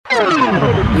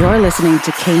You're listening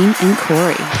to Kane and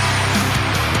Corey.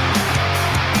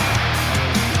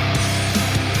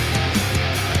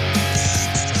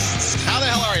 How the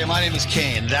hell are you? My name is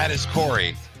Kane. That is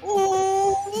Corey.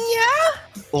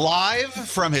 Yeah. Live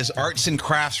from his arts and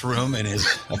crafts room in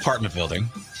his apartment building.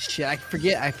 Shit, I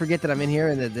forget that I'm in here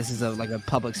and that this is like a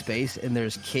public space and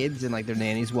there's kids and like their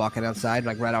nannies walking outside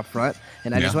like right out front,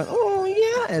 and I just went, oh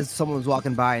yeah, as someone was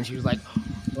walking by and she was like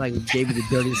gave me the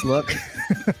dirtiest look.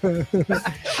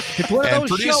 It's one of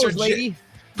those shows, lady.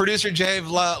 Producer Jay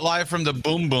live from the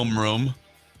Boom Boom room.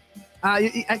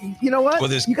 You know what? With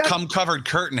his cum-covered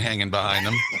curtain hanging behind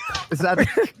him. Is that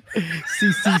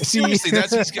CCC?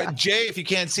 Seriously, Jay, if you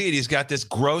can't see it, he's got this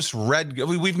gross red.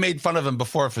 We've made fun of him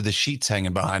before for the sheets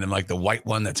hanging behind him, like the white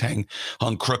one that's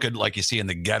hung crooked, like you see in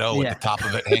the ghetto with the top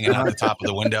of it hanging out the top of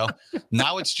the window.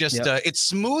 Now it's just, it's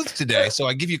smooth today, so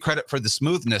I give you credit for the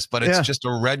smoothness, but it's just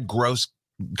a red, gross,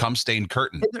 cum-stained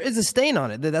curtain. There is a stain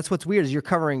on it. That's what's weird is you're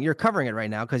covering it right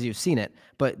now because you've seen it,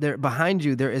 but there behind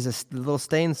you there is a little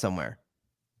stain somewhere.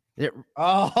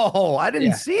 I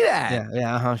didn't see that.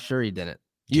 Yeah. Sure you didn't.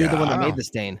 You're the one that made the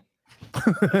stain.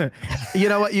 You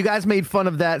know what? You guys made fun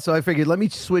of that, so I figured let me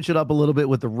switch it up a little bit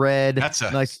with the red. That's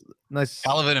a nice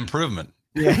hell of an improvement.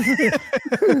 Yeah.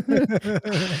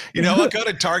 You know what? Go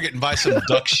to Target and buy some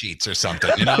duck sheets or something.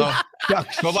 You know,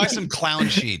 go buy some clown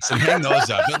sheets and hang those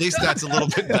up. At least that's a little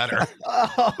bit better.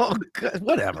 Oh, God.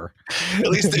 Whatever. At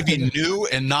least they'd be new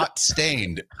and not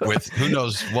stained with who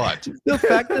knows what. The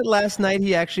fact that last night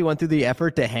he actually went through the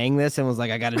effort to hang this and was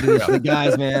like, "I got to do this for the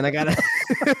guys, man. I got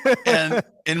to." And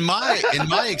in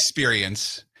my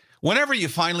experience, whenever you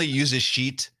finally use a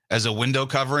sheet as a window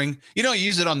covering, you don't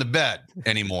use it on the bed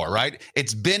anymore, right?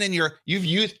 It's been in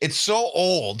it's so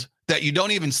old that you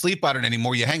don't even sleep on it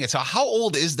anymore. You hang it. So how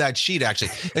old is that sheet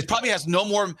actually? It probably has no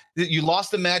more. You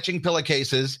lost the matching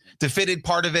pillowcases, the fitted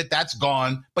part of it, that's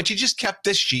gone, but you just kept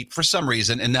this sheet for some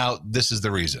reason. And now this is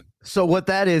the reason. So what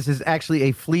that is actually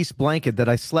a fleece blanket that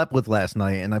I slept with last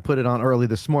night and I put it on early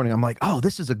this morning. I'm like, oh,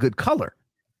 this is a good color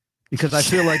because I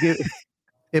feel like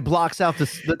it blocks out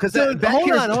because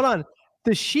hold on.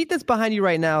 The sheet that's behind you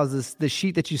right now is the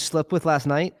sheet that you slept with last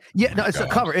night? Yeah, no, it's a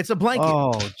cover. It's a blanket.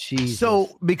 Oh, jeez.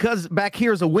 So because back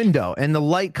here is a window and the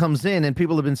light comes in and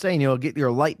people have been saying, get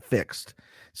your light fixed.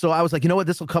 So I was like, you know what?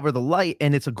 This will cover the light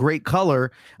and it's a great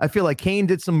color. I feel like Kane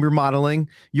did some remodeling.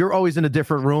 You're always in a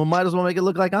different room. Might as well make it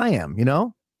look like I am,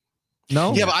 No?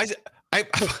 Yeah, but I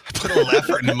put a little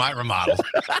effort into my remodel.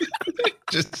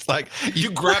 Just like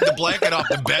you grabbed the blanket off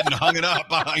the bed and hung it up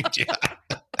behind you.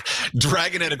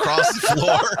 Dragging it across the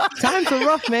floor. Times are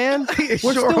rough, man.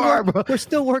 We're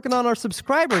still working on our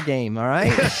subscriber game, all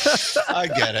right? I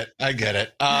get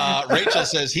it. Rachel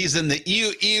says he's in the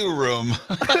ew room.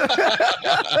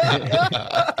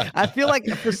 I feel like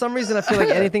for some reason,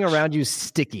 anything around you is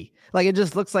sticky. Like it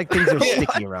just looks like things are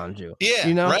sticky around you.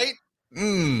 Yeah, right?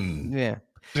 Yeah.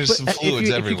 There's some fluids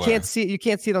everywhere. If you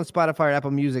can't see it on Spotify or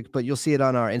Apple Music, but you'll see it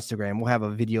on our Instagram. We'll have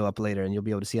a video up later and you'll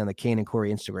be able to see it on the Kane and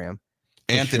Corey Instagram.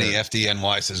 Anthony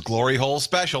FDNY says glory hole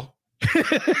special. Man,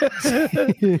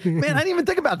 I didn't even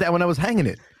think about that when I was hanging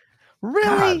it.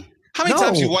 Really? God. How many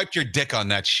times you wiped your dick on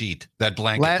that sheet, that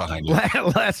blanket behind you?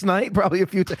 Last night, probably a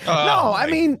few times.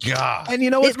 God. And you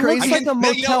know what's crazy? It looks like a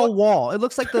motel wall. It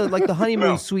looks like the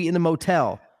honeymoon suite in the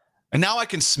motel. And now I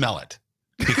can smell it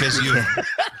because you've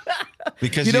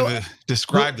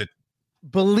described it.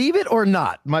 Believe it or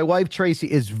not, my wife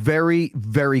Tracy is very,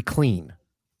 very clean.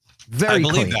 I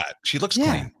believe that. She looks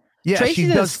clean. Yeah, Tracy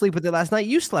didn't sleep with it last night.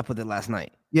 You slept with it last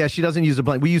night. Yeah, she doesn't use a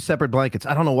blanket. We use separate blankets.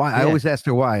 I don't know why. I always ask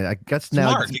her why. I guess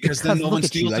Smart, because then no one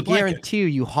steals the blanket. I guarantee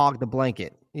you hog the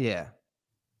blanket. Yeah.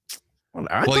 Well,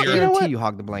 I guarantee you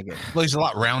hog the blanket. Well, he's a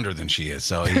lot rounder than she is,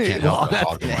 so he can't hog the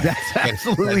blanket. That's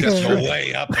absolutely just go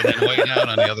way up and then way down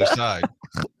on the other side.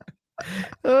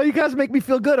 You guys make me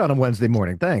feel good on a Wednesday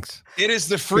morning. Thanks. It is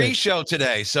the free show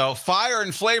today. So Fire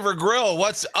and Flavor Grill,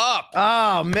 what's up?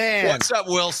 Oh, man. What's up,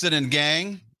 Wilson and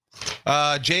gang?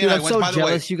 Jay Dude, and I I'm went, so by the way.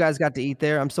 jealous you guys got to eat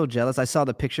there. I'm so jealous. I saw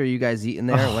the picture of you guys eating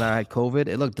there when I had COVID.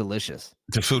 It looked delicious.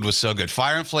 The food was so good.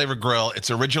 Fire and Flavor Grill.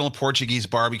 It's original Portuguese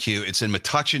barbecue. It's in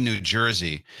Metuchen, New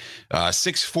Jersey,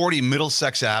 640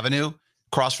 Middlesex Avenue.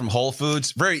 Across from Whole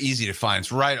Foods, very easy to find.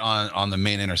 It's right on the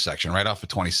main intersection, right off of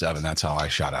 27. That's how I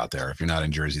shot out there. If you're not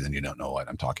in Jersey, then you don't know what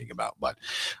I'm talking about. But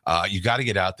you got to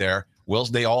get out there.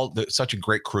 Such a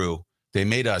great crew. They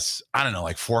made us, I don't know,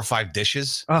 like 4 or 5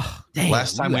 dishes. Oh, damn,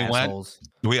 last time we went,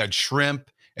 we had shrimp,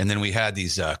 and then we had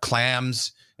these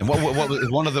clams. And what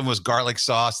one of them was garlic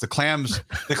sauce. The clams.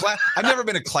 I've never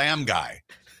been a clam guy.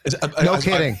 No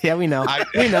kidding. Yeah, we know.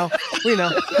 We know.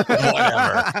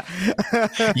 Whatever.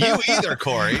 You either,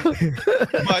 Corey.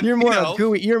 But You're more a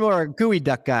gooey. You're more a gooey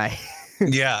duck guy.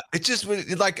 Yeah, it's just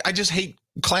like I just hate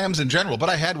clams in general. But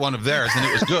I had one of theirs and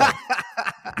it was good.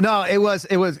 No, it was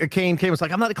Kane was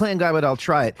like, I'm not a clam guy, but I'll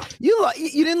try it. You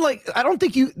didn't like. I don't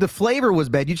think the flavor was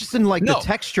bad. You just didn't like the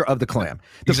texture of the clam.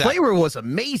 The flavor was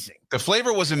amazing. The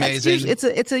flavor was amazing. It's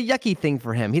a yucky thing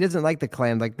for him. He doesn't like the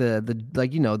clam, like the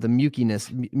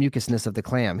mucusness of the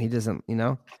clam. He doesn't,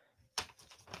 more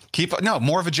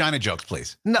vagina jokes,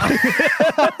 please. No.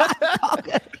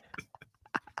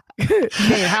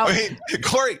 Hey,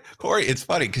 Corey, it's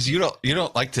funny because you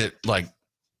don't like to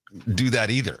do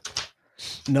that either.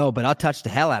 No, but I'll touch the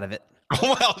hell out of it.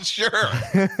 Well, sure.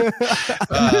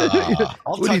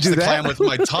 I'll touch the clam with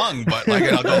my tongue, but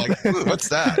I'll go like, ooh, what's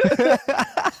that?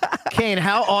 Kane,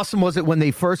 how awesome was it when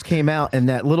they first came out and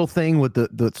that little thing with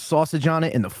the sausage on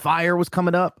it and the fire was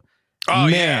coming up? Oh,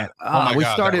 man. Yeah. We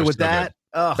started with that.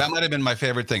 That might have been my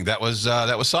favorite thing. That was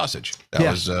sausage.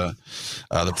 That was the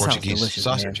Portuguese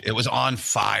sausage. Man. It was on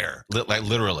fire,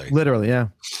 literally. Literally, yeah.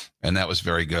 And that was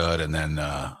very good. And then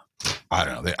I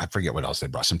don't know. I forget what else they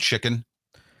brought. Some chicken.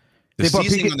 The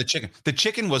seasoning on the chicken. The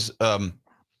chicken was the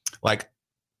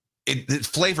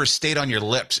flavor stayed on your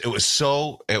lips. It was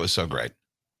so great.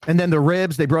 And then the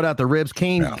ribs, they brought out the ribs.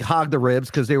 Kane hogged the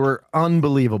ribs because they were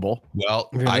unbelievable. Well,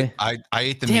 really? I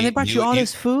ate the meat. Damn, they brought you all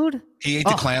this food? He ate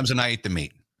the clams and I ate the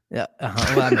meat. Yeah. Well,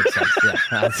 that makes sense.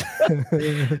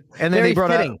 Yeah. And then they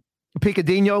brought out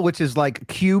picadillo, which is like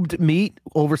cubed meat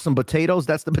over some potatoes.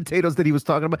 That's the potatoes that he was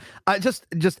talking about. Just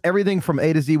everything from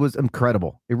A to Z was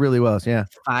incredible. It really was. Yeah.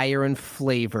 Fire and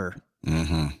flavor.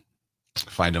 Mm-hmm.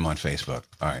 Find him on Facebook.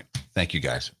 All right. Thank you,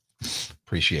 guys.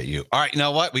 Appreciate you. All right. You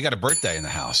know what? We got a birthday in the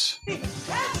house.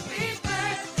 Happy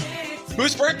birthday.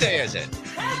 Whose birthday is it?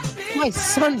 My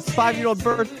son's 5-year-old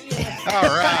birthday. All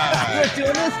right. We're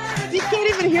doing this. You can't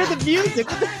even hear the music.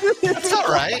 That's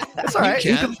all right. That's all right.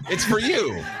 You can. It's for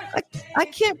you. I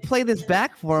can't play this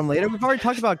back for him later. We've already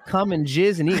talked about cum and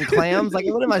jizz and eating clams. Like,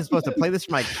 what am I supposed to play this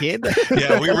for my kid?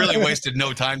 Yeah, we really wasted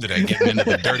no time today getting into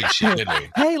the dirty shit, didn't we?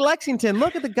 Hey, Lexington,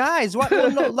 look at the guys.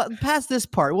 Past this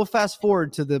part. We'll fast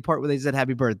forward to the part where they said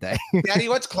happy birthday. Daddy,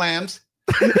 what's clams?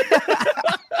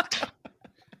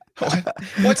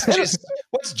 What's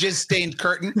jizz stained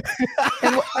curtain?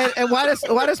 And why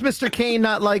does Mr. Kane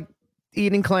not like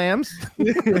eating clams?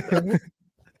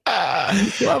 Why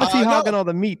was he hogging all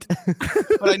the meat?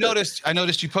 But I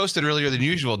noticed you posted earlier than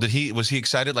usual. Was he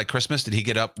excited like Christmas? Did he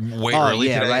get up way early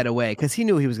today? Right away, because he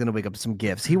knew he was going to wake up some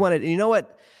gifts. He wanted, you know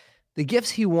what? The gifts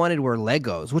he wanted were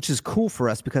Legos, which is cool for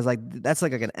us because that's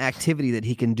like an activity that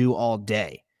he can do all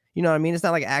day. You know what I mean? It's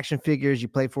not like action figures you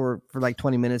play for like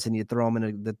 20 minutes and you throw them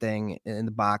in the thing in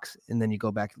the box and then you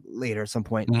go back later at some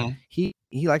point. Mm-hmm. He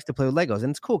likes to play with Legos,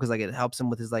 and it's cool because it helps him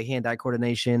with his hand-eye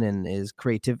coordination and his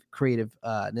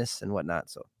creativeness and whatnot.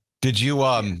 So did you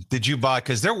buy,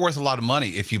 because they're worth a lot of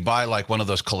money if you buy one of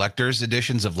those collector's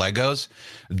editions of Legos?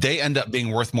 They end up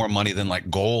being worth more money than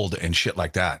gold and shit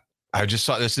like that. I just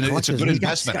saw this, and it's a good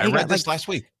investment. I read this last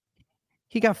week.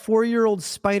 He got 4-year-old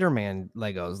Spider-Man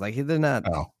Legos. They're not.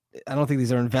 Oh. I don't think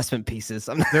these are investment pieces.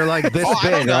 They're like this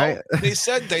big, right? They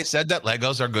said that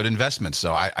Legos are good investments.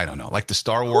 So I don't know. Like the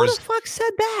Star Wars. Who the fuck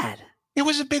said that? It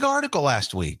was a big article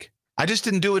last week. I just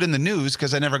didn't do it in the news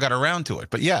because I never got around to it.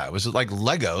 But yeah, it was like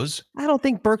Legos. I don't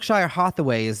think Berkshire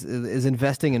Hathaway is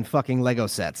investing in fucking Lego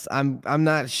sets. I'm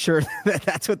not sure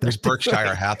that's what they're doing.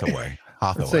 Berkshire Hathaway.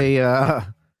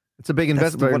 It's a big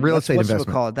investment, real estate investment.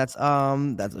 Call it. That's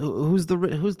who's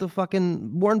the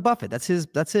fucking Warren Buffett? That's his.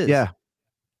 Yeah.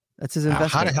 That's his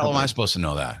investment. How the hell am I supposed to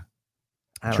know that?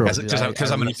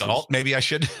 Because I'm an adult. Maybe I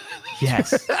should.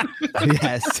 Yes.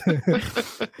 Yes.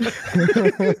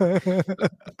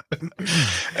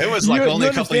 It was only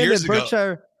a couple of years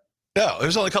ago. No, it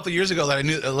was only a couple of years ago that I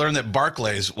learned that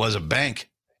Barclays was a bank.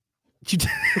 It's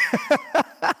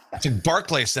a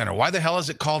Barclays Center. Why the hell is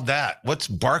it called that? What's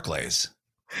Barclays?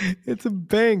 It's a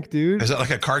bank, dude. Is it like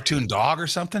a cartoon dog or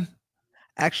something?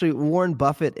 Actually, Warren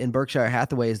Buffett and Berkshire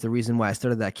Hathaway is the reason why I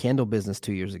started that candle business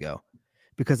 2 years ago,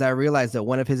 because I realized that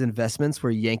one of his investments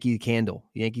were Yankees Candle.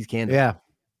 Yeah.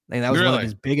 And that was one of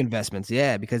his big investments.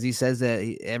 Yeah, because he says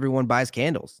that everyone buys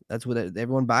candles. That's what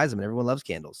everyone buys them, and everyone loves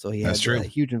candles. So he has a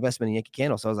huge investment in Yankee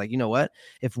Candle. So I was like, you know what?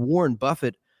 If Warren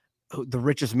Buffett, the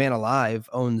richest man alive,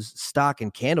 owns stock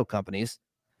in candle companies,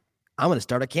 I'm going to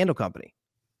start a candle company.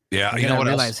 Yeah, and I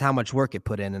realized how much work it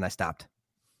put in, and I stopped.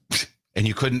 And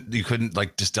you couldn't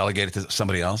just delegate it to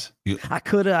somebody else? I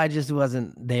could have. I just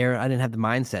wasn't there. I didn't have the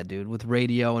mindset, dude. With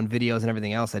radio and videos and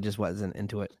everything else, I just wasn't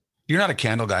into it. You're not a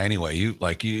candle guy anyway. You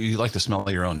like to smell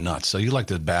your own nuts, so you like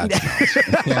the bad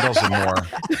smells. Candles are more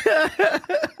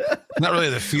not really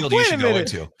the field you Wait a should go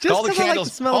minute. into. Just All the because I like candles,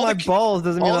 to smell all my the, balls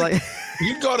doesn't mean all I the- like.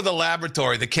 you'd go to the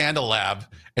laboratory, the candle lab,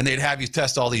 and they'd have you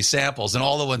test all these samples, and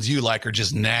all the ones you like are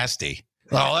just nasty.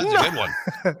 Oh, that's a good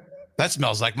one. That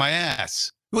smells like my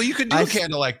ass. Well, you could do I a s-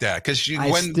 candle like that because I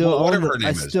still whatever own her the, name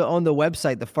I is. still own the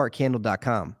website,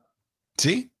 thefartcandle.com.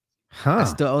 See, I Huh.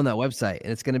 still own that website,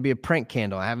 and it's going to be a prank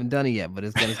candle. I haven't done it yet, but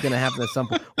it's going to happen at some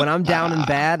point. When I'm down and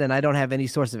bad and I don't have any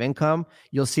source of income,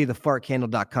 you'll see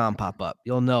thefartcandle.com pop up.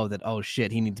 You'll know that, oh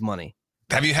shit, he needs money.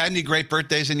 have you had any great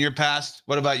birthdays in your past?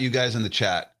 What about you guys in the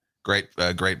chat? Great.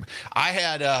 I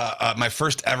had my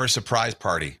first ever surprise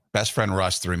party. Best friend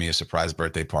Russ threw me a surprise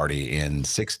birthday party in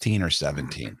 16 or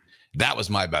 17. That was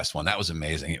my best one. That was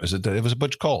amazing. It was a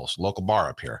Butch Cole's local bar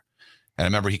up here, and I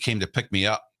remember he came to pick me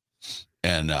up,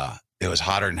 and it was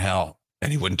hotter than hell,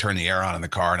 and he wouldn't turn the air on in the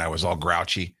car, and I was all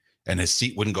grouchy, and his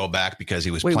seat wouldn't go back because he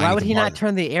was Wait, playing. why with would the he bar. not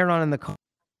turn the air on in the car?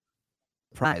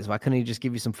 Surprise! Why couldn't he just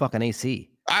give you some fucking AC?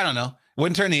 I don't know.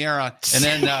 Wouldn't turn the air on, and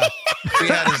then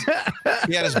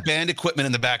he had his band equipment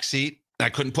in the back seat. And I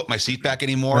couldn't put my seat back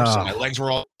anymore, so Oh. my legs were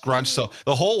all scrunched. So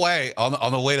the whole way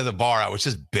on the way to the bar, I was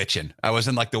just bitching. I was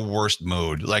in like the worst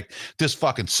mood. Like, this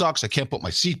fucking sucks. I can't put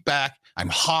my seat back. I'm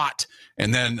hot.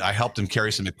 And then I helped him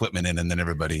carry some equipment in, and then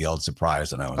everybody yelled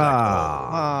surprise, and I was like,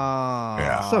 Ah, Oh,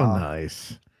 Yeah. so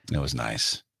nice. it was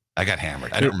nice. I got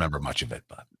hammered. I don't remember much of it,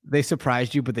 but They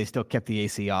surprised you, but they still kept the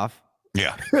AC off.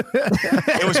 yeah.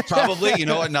 It was probably, you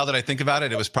know what, now that I think about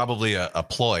it, it was probably a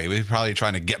ploy. He was probably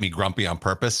trying to get me grumpy on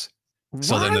purpose.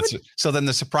 So Why then, would- then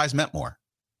the surprise meant more.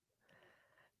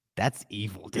 That's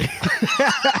evil, dude.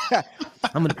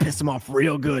 I'm gonna piss him off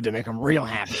real good to make him real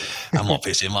happy. I'm gonna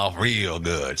piss him off real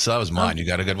good. So that was mine. You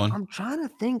got a good one? I'm trying to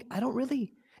think. I don't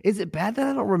really. Is it bad that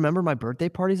I don't remember my birthday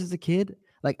parties as a kid?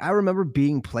 Like, I remember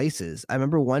being places. I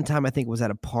remember one time I think it was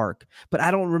at a park, but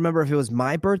I don't remember if it was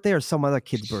my birthday or some other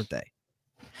kid's birthday.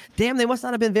 Damn, they must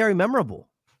not have been very memorable.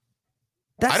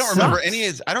 That I don't remember sucks.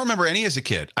 any as a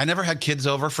kid. I never had kids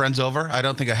over, friends over. I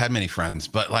don't think I had many friends,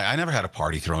 but like I never had a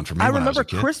party thrown for me. I when remember I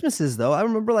was a kid. Christmases though. I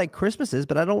remember like Christmases,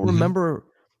 but I don't Mhm. remember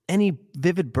any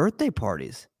vivid birthday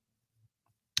parties.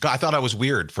 I thought I was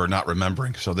weird for not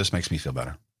remembering, so this makes me feel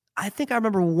better. I think I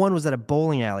remember one was at a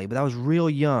bowling alley, but I was real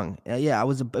young. Yeah, it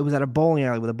was at a bowling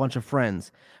alley with a bunch of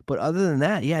friends. But other than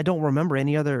that, yeah, I don't remember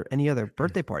any other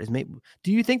birthday parties. Maybe,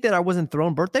 do you think that I wasn't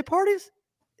throwing birthday parties?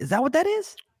 Is that what that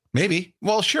is? Maybe.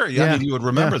 Well, sure. Yeah, I Yeah. mean, you would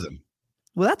remember them.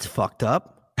 Well, that's fucked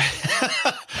up.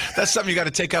 That's something you got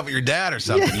to take up with your dad or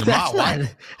something. Yeah, Your that's mom.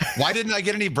 not- Why didn't I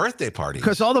get any birthday parties?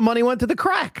 Because all the money went to the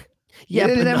crack. Yeah,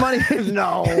 you didn't but have money.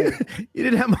 no. You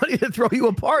didn't have money to throw you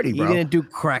a party, You bro. didn't do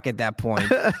crack at that point.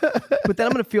 But then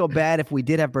I'm gonna feel bad if we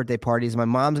did have birthday parties. My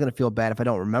mom's gonna feel bad if I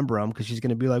don't remember them because she's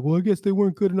gonna be like, "Well, I guess they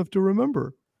weren't good enough to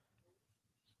remember."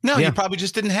 No, Yeah. you probably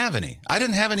just didn't have any. I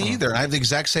didn't have any either. I have the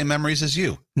exact same memories as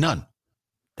you. None.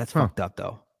 That's Huh. fucked up,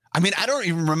 though. I mean, I don't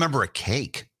even remember a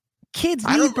cake. Kids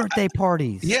I need don't- birthday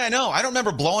parties. Yeah, I know. I don't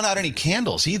remember blowing out any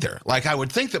candles either. Like, I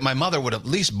would think that my mother would at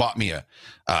least bought me a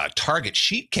Target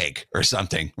sheet cake or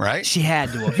something, right? She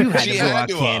had to have. You had She to blow had out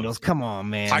to have. candles. Come on,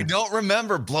 man. I don't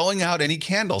remember blowing out any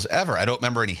candles ever. I don't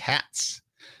remember any hats.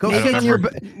 Go I don't get in your.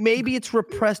 remember- Maybe it's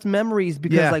repressed memories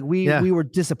because Yeah, like we yeah. were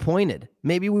disappointed.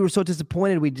 Maybe we were so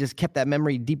disappointed we just kept that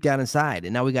memory deep down inside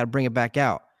and now we got to bring it back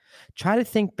out. Try to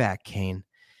think back, Kane,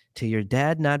 to your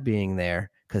dad not being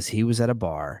there because he was at a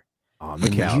bar. on the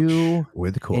And couch you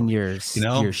with Corey. and your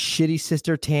know? your shitty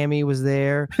sister Tammy was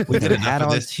there. We did Her enough hat of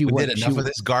on, this. she We went- did she enough of w-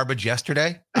 this garbage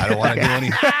yesterday. I don't want to do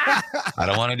any. I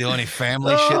don't want to do any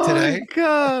family shit Oh, today.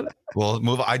 God. Well,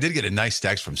 move. I did get a nice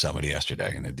text from somebody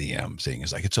yesterday in a DM saying,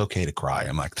 "It's like it's okay to cry."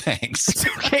 I'm like, "Thanks."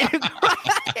 Okay to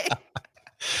cry.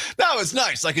 No, it's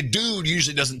nice. Like a dude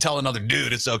usually doesn't tell another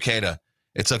dude it's okay to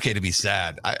be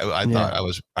sad. I Yeah. thought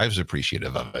I was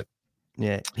appreciative of it.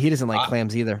 Yeah, he doesn't like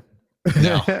clams either.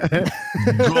 No, good.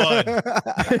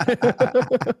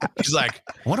 He's like,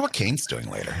 I wonder what Kane's doing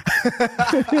later.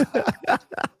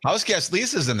 How's guest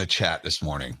Lisa's in the chat this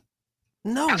morning?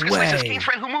 No Ask us Lisa's way. Kane's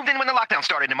friend who moved in when the lockdown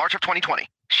started in March of 2020.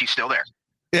 She's still there.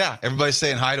 Yeah, everybody's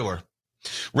saying hi to her.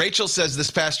 Rachel says,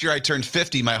 this past year I turned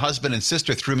 50. My husband and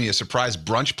sister threw me a surprise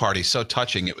brunch party. So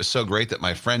touching. It was so great that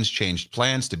my friends changed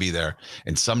plans to be there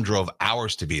and some drove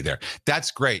hours to be there. That's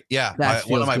great. Yeah. That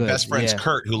One of feels my good. best friends, Yeah.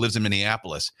 Kurt, who lives in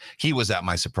Minneapolis, he was at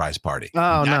my surprise party.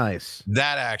 Oh, That- nice.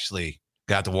 That actually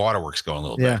got the waterworks going a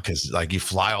little Yeah. bit because like you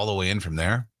fly all the way in from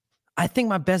there. I think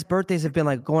my best birthdays have been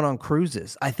like going on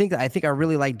cruises. I think I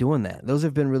really like doing that. Those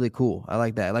have been really cool. I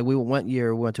like that. Like we went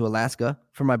to Alaska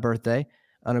for my birthday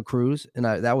on a cruise, and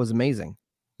that was amazing.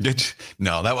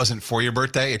 No, that wasn't for your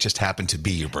birthday. It just happened to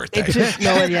be your birthday. It just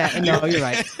no, yeah, no, you're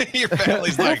right. Your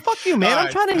family's Well, like, fuck you, man. all I'm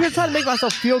right. trying to make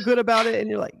myself feel good about it, and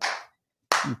you're like,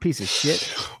 you piece of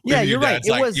shit. Yeah, Your you're right. dad's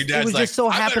It like- was your it dad's was like, just so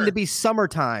 "I happened better-" to be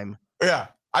summertime. Yeah,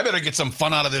 I better get some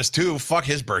fun out of this too. Fuck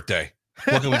his birthday.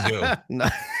 What can we do? No,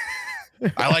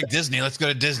 I like Disney. Let's go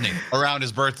to Disney around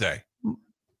his birthday.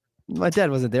 my dad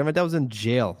wasn't there. My dad was in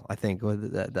jail, I think,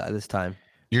 this time.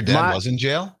 Your dad was in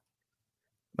jail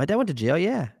My dad went to jail,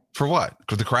 yeah, for what?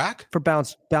 For the crack? for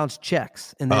bounce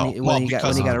checks, and then Oh, when well, he got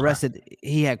because of the crack. arrested,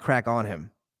 he had crack on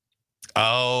him.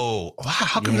 Oh, wow.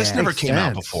 How come this Yeah. never Makes came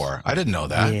out sense. before? I didn't know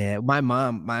that. Yeah, my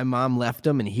mom left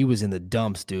him, and he was in the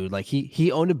dumps, dude. Like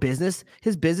he owned a business.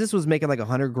 His business was making like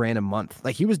 $100,000 a month.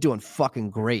 Like he was doing fucking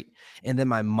great. And then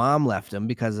my mom left him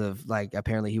because of like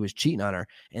apparently he was cheating on her.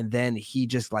 And then he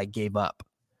just like gave up.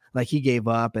 Like he gave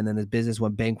up, and then his business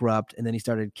went bankrupt. And then he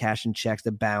started cashing checks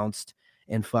that bounced.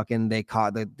 And fucking they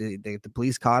caught the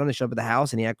police caught him. They showed up at the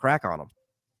house, and he had crack on him.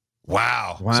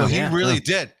 Wow. Wow. So he Yeah. really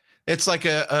did. It's like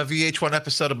a VH1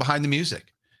 episode of Behind the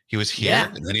Music. He was here,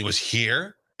 Yeah. and then he was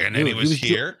here, and then Dude, he he was was do-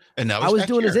 here, and now I he's was back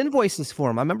doing his here. invoices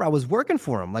for him. I remember I was working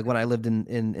for him. Like when I lived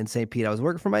in St. Pete, I was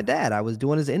working for my dad. I was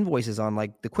doing his invoices on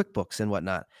like the QuickBooks and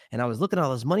whatnot. And I was looking at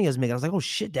all this money I was making. I was like, oh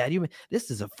shit, dad, this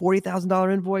is a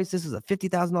 $40,000 invoice. This is a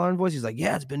 $50,000 invoice. He's like,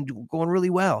 yeah, it's been going really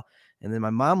well. And then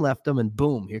my mom left him, and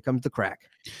boom, here comes the crack.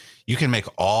 You can make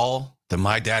all the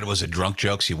 "my dad was a drunk"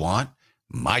 jokes you want.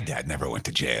 My dad never went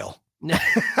to jail. No,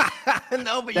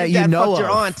 but That your you dad know fucked your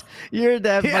of. aunt. Your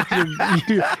dad fucked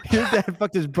your dad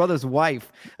fucked his brother's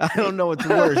wife. I don't know what's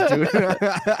worse, dude.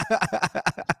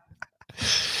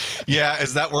 Yeah,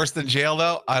 is that worse than jail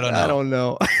though? I don't know. I don't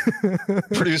know.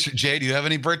 Producer Jay, do you have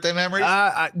any birthday memories?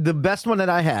 The best one that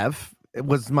I have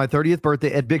was my 30th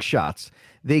birthday at Big Shots.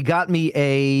 They got me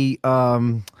a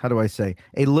how do I say,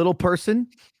 a little person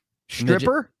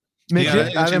stripper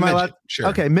midget. Yeah, Am I allowed- midget, sure.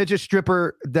 Okay, midget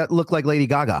stripper that looked like Lady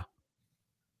Gaga.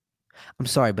 I'm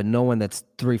sorry, but no one that's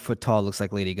 3 foot tall looks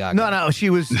like Lady Gaga. No, she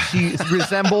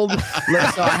resembled.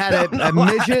 So I had a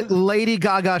midget Lady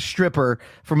Gaga stripper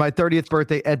for my 30th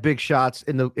birthday at Big Shots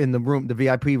in the room, the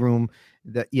VIP room.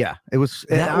 It was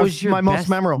That was your my most best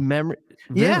memorable memory.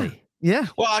 Yeah. Really? Yeah,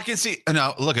 Well, I can see.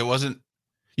 No, look, it wasn't.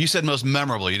 You said most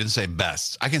memorable. You didn't say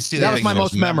best. I can see that. that was being my the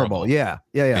most memorable. Yeah,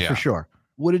 Yeah. for sure.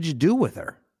 What did you do with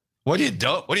her? What do you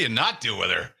do? What do you not do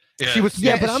with her? Yeah. She was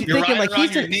Yeah, but I'm You're thinking riding like around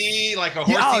he's your a, knee like a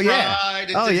Yeah, horsey oh, yeah.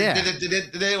 ride. Oh,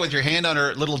 yeah. With your hand on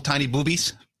her little tiny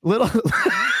boobies.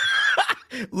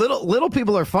 little little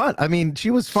people are fun. I mean, she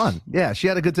was fun. Yeah, she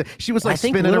had a good time. She was like I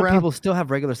think spinning little around. people still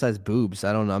have regular sized boobs.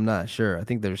 I don't know. I'm not sure. I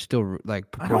think they're still like.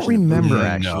 I don't proportionate boobs. remember, No,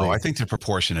 actually. I think they're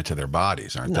proportionate to their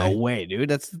bodies, aren't No they? way, dude.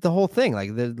 That's the whole thing. Like,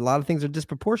 a lot of things are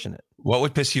disproportionate. What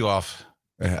would piss you off?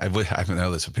 I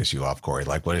know this would piss you off, Corey.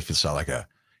 Like, what if you saw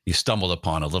you stumbled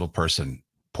upon a little person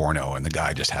porno and the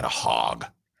guy just had a hog?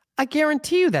 I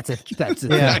guarantee you, that's a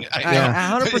Yeah.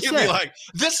 I know. 100%. You'd be like,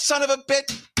 this son of a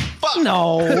bitch. Fuck.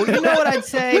 No, you know what I'd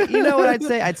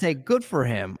say? I'd say good for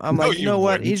him. I'm No, like, you you know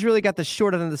what? wouldn't. He's really got the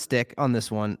short end of the stick on this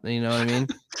one. You know what I mean?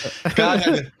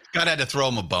 God had to throw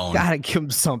him a bone. Gotta give him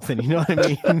something. You know what I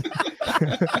mean?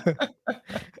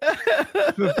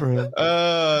 Good for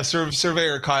him.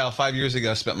 Surveyor Kyle, 5 years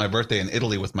ago, spent my birthday in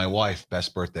Italy with my wife.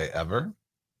 Best birthday ever.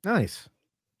 Nice.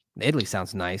 Italy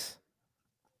sounds nice.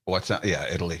 What's that? Yeah,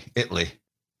 Italy.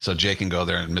 So Jay can go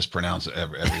there and mispronounce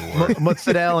every word.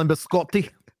 Mozzarella and biscotti.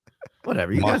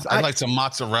 Whatever. You guys, I'd like some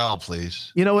mozzarella,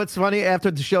 please. you know what's funny? After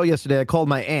the show yesterday, I called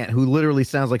my aunt, who literally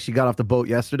sounds like she got off the boat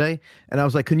yesterday, and I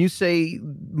was like, "Can you say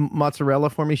mozzarella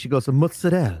for me?" She goes,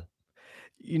 "Mozzarella."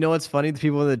 You know what's funny? The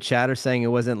people in the chat are saying it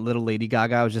wasn't little Lady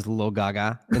Gaga, it was just Lil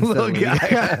Gaga. instead of Lil Lady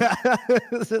Gaga.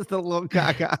 It's just the Lil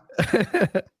Gaga.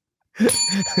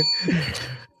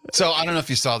 So I don't know if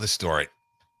you saw this story.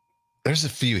 There's a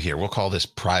few here. We'll call this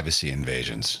privacy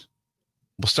invasions.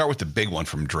 We'll start with the big one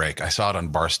from Drake. I saw it on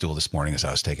Barstool this morning as I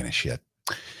was taking a shit.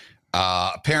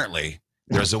 Apparently,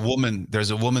 there's a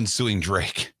woman suing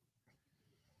Drake.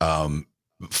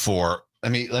 For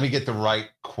let me get the right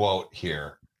quote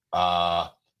here.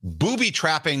 Booby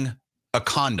trapping a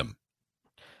condom.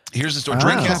 Here's the story.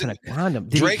 Drake Trapping hasn't. a condom.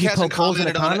 Did Drake he hasn't poke holes in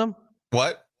a commented on it. condom?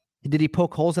 What? Did he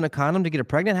poke holes in a condom to get her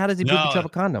pregnant? How does he No. booby trap a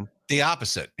condom? The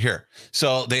opposite here.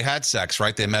 So they had sex,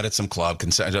 right? They met at some club.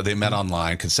 They met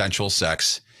online, consensual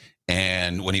sex.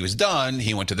 And when he was done,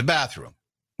 he went to the bathroom.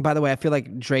 By the way, I feel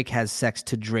like Drake has sex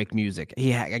to Drake music.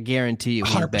 I guarantee you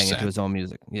he's 100%. banging to his own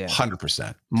music. Yeah.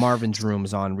 100%. Marvin's Room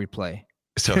is on replay.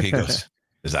 So he goes,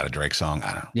 is that a Drake song?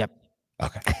 I don't know. Yep.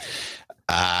 Okay.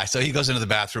 So he goes into the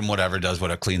bathroom,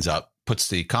 cleans up, puts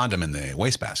the condom in the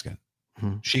wastebasket.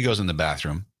 Hmm. She goes in the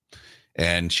bathroom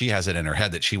and she has it in her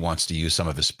head that she wants to use some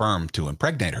of his sperm to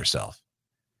impregnate herself.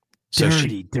 So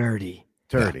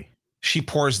Dirty. she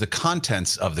pours the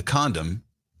contents of the condom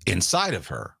inside of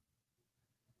her,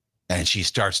 and she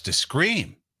starts to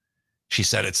scream. She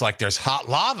said, "It's like there's hot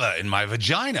lava in my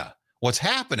vagina. What's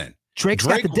happening?" Drake's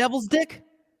got the devil's dick?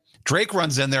 Drake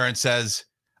runs in there and says,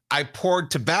 "I poured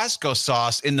Tabasco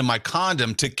sauce into my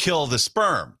condom to kill the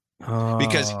sperm."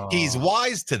 Because he's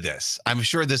wise to this. I'm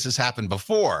sure this has happened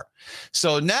before.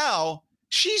 So now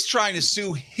she's trying to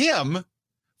sue him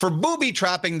for booby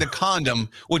trapping the condom,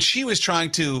 which she was trying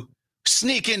to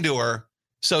sneak into her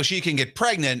so she can get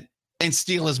pregnant and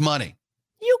steal his money.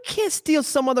 You can't steal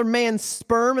some other man's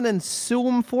sperm and then sue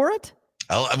him for it.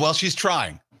 Well, she's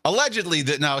trying. Allegedly,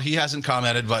 that now he hasn't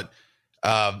commented, but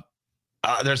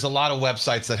there's a lot of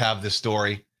websites that have this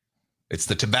story. It's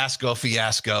the Tabasco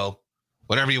fiasco,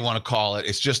 whatever you want to call it.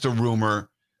 It's just a rumor.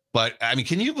 But I mean,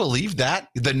 can you believe that?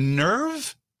 The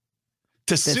nerve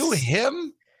to sue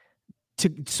him?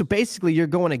 So basically, you're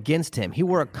going against him. He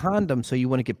wore a condom, so you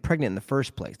want to get pregnant in the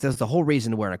first place. That's the whole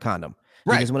reason to wear a condom.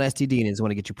 Right. Because when STD is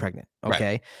want to get you pregnant.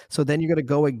 Okay. Right. So then you're going to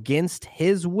go against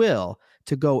his will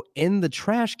to go in the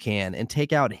trash can and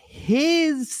take out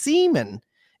his semen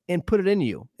and put it in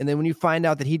you. And then when you find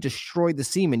out that he destroyed the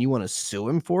semen, you want to sue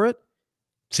him for it?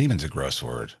 Semen's a gross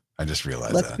word. I just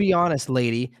realized Let's that. be honest,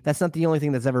 lady. That's not the only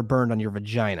thing that's ever burned on your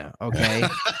vagina. Okay.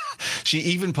 She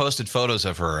even posted photos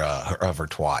of her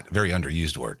twat. Very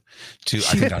underused word. I She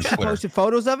think on Twitter. posted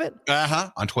photos of it?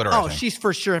 On Twitter. I Oh, think. she's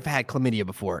for sure have had chlamydia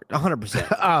before.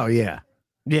 100%. Oh yeah.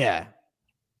 Yeah.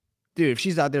 Dude, if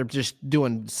she's out there just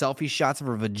doing selfie shots of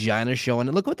her vagina showing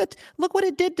it, look what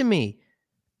it did to me.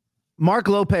 Mark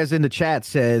Lopez in the chat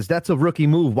says that's a rookie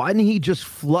move. Why didn't he just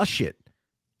flush it?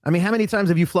 I mean, how many times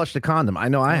have you flushed a condom? I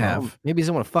know I have. Maybe he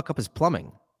doesn't want to fuck up his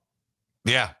plumbing.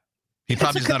 Yeah. He's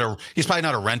probably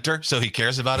not a renter, so he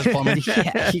cares about his plumbing.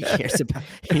 Yeah, he cares about.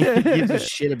 He gives a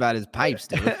shit about his pipes,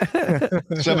 dude.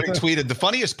 Somebody tweeted, the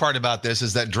funniest part about this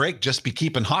is that Drake just be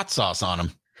keeping hot sauce on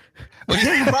him.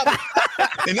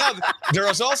 And now there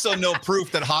is also no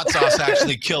proof that hot sauce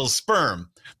actually kills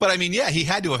sperm. But I mean, yeah, he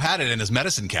had to have had it in his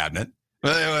medicine cabinet.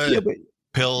 Yeah, but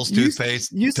Pills,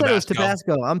 toothpaste. You said it was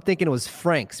Tabasco. Tabasco. I'm thinking it was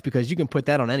Frank's because you can put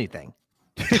that on anything.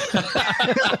 Dude,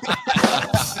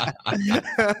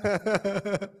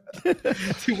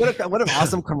 what an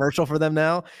awesome commercial for them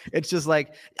now. It's just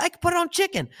like, I could put it on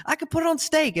chicken, I could put it on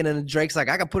steak, and then Drake's like,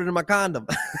 I could put it in my condom.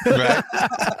 Right.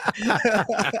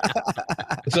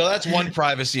 So that's one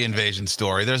privacy invasion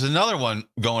story. There's another one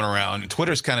going around.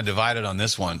 Twitter's kind of divided on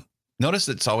this one. Notice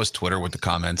it's always Twitter with the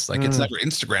comments. Like it's never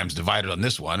Instagram's divided on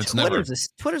this one. It's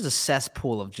Twitter's a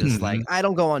cesspool of just like, I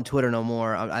don't go on Twitter no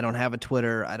more. I don't have a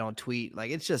Twitter. I don't tweet. Like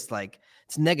it's just like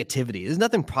it's negativity. There's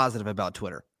nothing positive about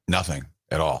Twitter. Nothing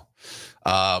at all.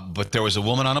 But there was a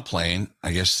woman on a plane.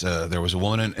 I guess there was a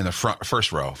woman in the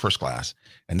first row, first class,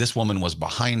 and this woman was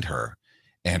behind her,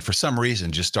 and for some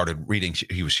reason just started reading.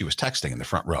 She was texting in the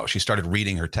front row. She started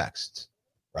reading her texts,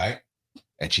 right?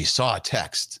 And she saw a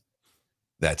text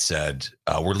that said,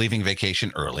 "We're leaving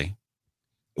vacation early.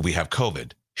 We have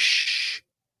COVID. Shh."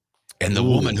 And the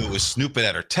woman who was snooping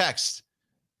at her text,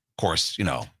 of course,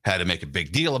 had to make a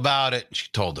big deal about it. She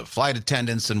told the flight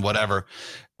attendants and whatever.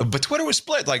 But Twitter was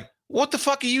split. Like, what the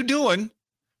fuck are you doing?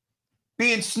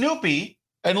 Being Snoopy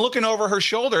and looking over her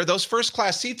shoulder. Those first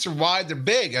class seats are wide. They're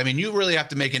big. I mean, you really have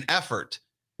to make an effort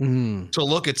to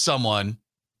look at someone,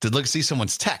 see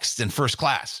someone's text in first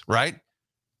class, right?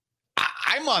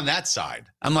 I'm on that side.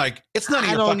 I'm like, it's none of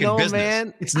your fucking business.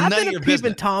 Man. It's none of your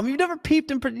business. Tom, you've never peeped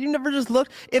and you never just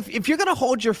looked. If you're gonna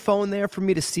hold your phone there for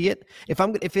me to see it, if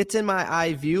it's in my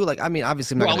eye view, like I mean,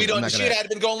 obviously, She had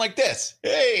been going like this.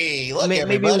 Hey, look,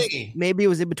 everybody. Maybe it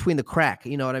was in between the crack.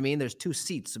 You know what I mean? There's two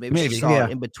seats, so maybe she saw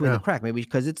it in between the crack. Maybe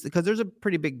because there's a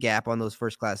pretty big gap on those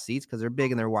first class seats because they're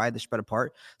big and they're wide, they're spread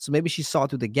apart. So maybe she saw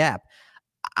through the gap.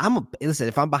 Listen,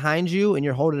 if I'm behind you and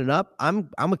you're holding it up, I'm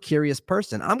a curious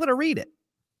person. I'm gonna read it.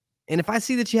 And if I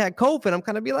see that you had COVID, I'm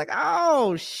kind of be like,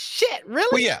 oh shit, really?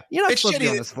 Well, yeah, you're not supposed to be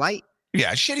on this flight.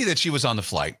 Yeah, shitty that she was on the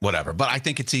flight, whatever. But I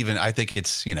think it's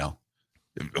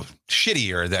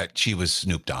shittier that she was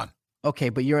snooped on. Okay,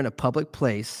 but you're in a public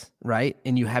place, right?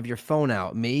 And you have your phone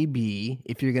out. Maybe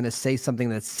if you're going to say something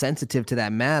that's sensitive to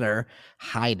that matter,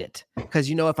 hide it. Because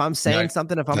if I'm saying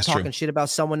something, if I'm talking shit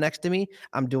about someone next to me,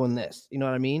 I'm doing this. You know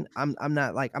what I mean? I'm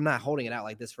not holding it out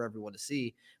like this for everyone to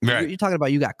see. Right. You're talking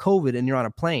about you got COVID and you're on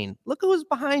a plane. Look who's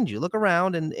behind you. Look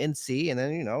around and see, and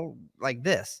then like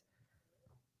this.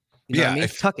 You know what I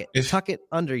mean? Tuck it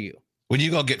under you. When you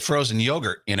go get frozen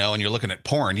yogurt, and you're looking at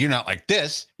porn, you're not like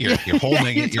this. You're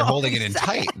holding it. You're holding it in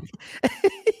tight.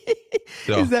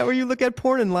 So, Is that where you look at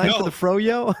porn in line for No. the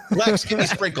froyo? Lex, give me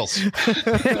sprinkles.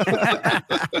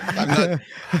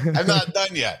 I'm not done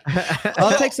yet.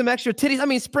 I'll take some extra titties. I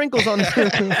mean, sprinkles on.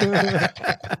 I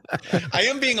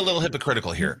am being a little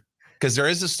hypocritical here because there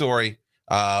is a story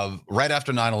right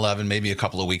after 9/11, maybe a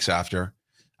couple of weeks after.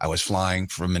 I was flying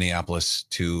from Minneapolis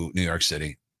to New York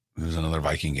City. It was another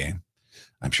Viking game.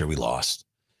 I'm sure we lost.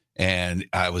 And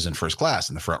I was in first class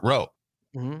in the front row.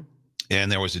 Mhm.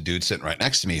 And there was a dude sitting right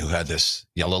next to me who had this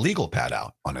yellow legal pad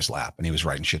out on his lap and he was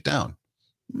writing shit down.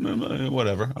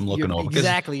 Whatever. I'm looking over. 'Cause-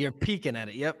 Exactly. You're peeking at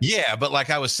it. Yep. Yeah, but like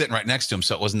I was sitting right next to him,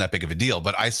 so it wasn't that big of a deal.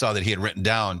 But I saw that he had written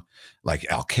down like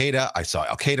Al Qaeda. I saw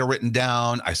Al Qaeda written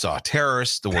down. I saw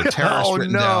terrorist, the word terrorist Oh,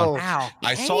 written no. down. Wow.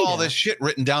 I saw all this shit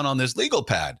written down on this legal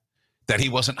pad that he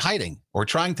wasn't hiding or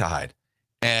trying to hide.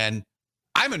 And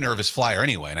I'm a nervous flyer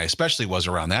anyway, and I especially was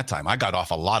around that time. I got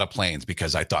off a lot of planes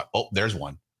because I thought, oh, there's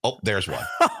one. Oh, there's one.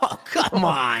 Oh, come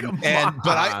on.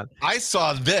 But I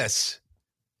saw this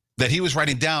that he was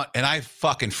writing down, and I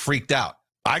fucking freaked out.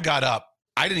 I got up.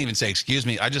 I didn't even say, excuse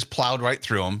me. I just plowed right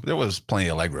through him. There was plenty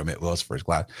of leg room. It was first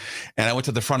class. And I went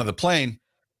to the front of the plane,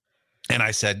 and I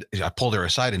said, I pulled her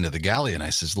aside into the galley, and I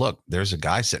says, look, there's a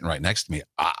guy sitting right next to me.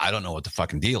 I don't know what the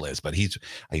fucking deal is, but he's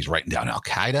writing down Al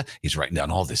Qaeda. He's writing down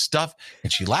all this stuff.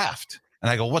 And she laughed. And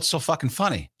I go, what's so fucking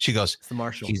funny? She goes, It's the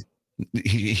marshal.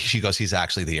 she goes, he's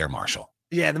actually the air marshal.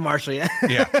 Yeah, the marshal. Yeah.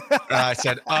 Yeah. I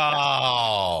said,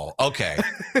 oh, okay.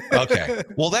 Okay.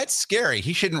 Well, that's scary.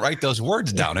 He shouldn't write those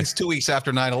words down. It's 2 weeks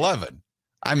after 9/11.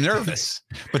 I'm nervous.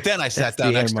 But then I sat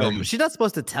down next to him. She's not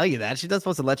supposed to tell you that. She's not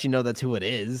supposed to let you know that's who it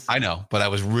is. I know, but I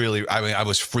was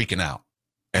freaking out.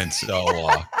 And so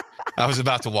I was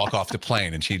about to walk off the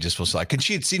plane and she just was like, and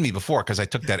she had seen me before because I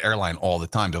took that airline all the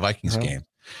time to Vikings game.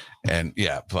 And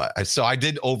yeah, but I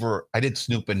did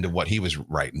snoop into what he was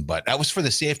writing, but that was for the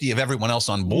safety of everyone else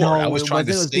on board. I was trying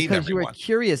to save because everyone. you were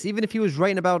curious. Even if he was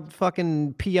writing about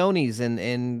fucking peonies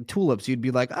and tulips, you'd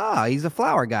be like, he's a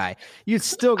flower guy. You're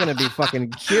still gonna be fucking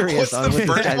curious. What's on the what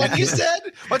first this guy's one you doing. said?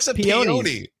 What's a Peonies.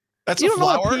 peony? That's You a don't know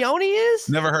flower? what a peony is?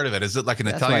 Never heard of it. Is it like an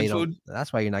That's why Italian you don't- food?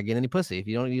 That's why you're not getting any pussy. If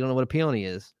you don't know what a peony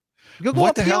is. Google What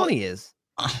what the a hell? peony is.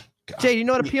 Oh, God. Jay, you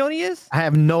know what a peony is? I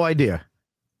have no idea.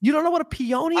 You don't know what a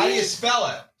peony How do you is? spell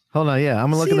it? Hold on, yeah,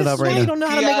 I'm looking See, it this up is why right you now. don't know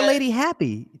how to make a P-I- lady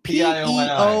happy.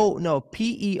 P-I-O-N-I. No,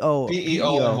 P-E-O.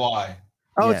 P-E-O-N-Y.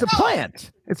 Oh, Yeah. it's a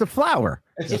plant. It's a flower.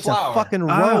 It's It's a a flower. fucking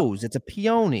Ah. rose. It's a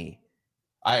peony.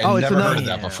 I Oh, have it's never another- heard of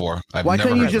that Yeah. before. I've Why never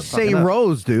couldn't you heard of just it. say Fucking up.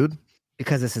 rose, dude?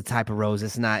 Because it's a type of rose.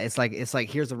 It's not. It's like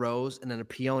here's a rose, and then a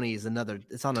peony is another.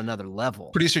 It's on another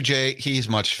level. Producer Jay, he's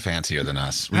much fancier than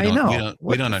us. I know. We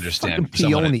What don't the understand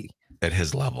fucking someone peony. at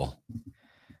his level.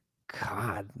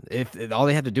 God, if all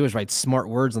they have to do is write smart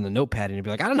words on the notepad, and you'd be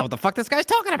like, I don't know what the fuck this guy's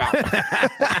talking about.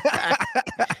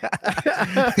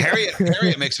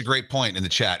 Harriet makes a great point in the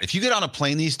chat. If you get on a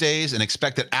plane these days and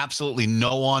expect that absolutely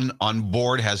no one on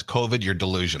board has COVID, you're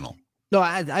delusional. No,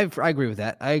 I agree with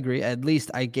that. I agree. At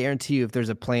least I guarantee you, if there's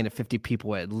a plane of 50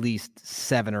 people, at least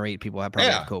 7 or 8 people have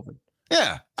probably have COVID.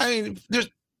 Yeah. I mean,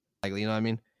 Like, you know what I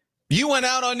mean? you went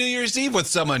out on New Year's Eve with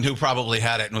someone who probably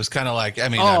had it and was kind of like, I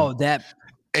mean,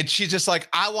 and she's just like,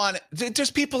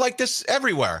 there's people like this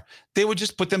everywhere. They would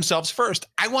just put themselves first.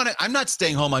 I'm not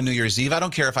staying home on New Year's Eve. I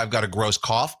don't care if I've got a gross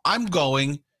cough. I'm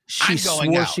going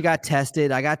swore out. she got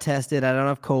tested. I got tested. I don't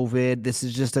have COVID. This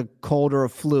is just a cold or a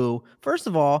flu. First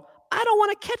of all, I don't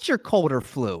want to catch your cold or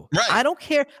flu. Right. I don't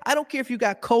care. I don't care if you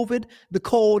got COVID, the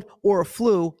cold, or a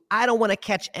flu. I don't want to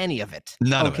catch any of it.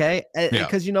 None of it. Okay. Yeah.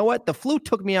 Because you know what? The flu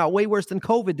took me out way worse than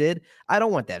COVID did. I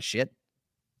don't want that shit.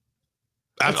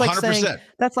 I'm That's like 100%. saying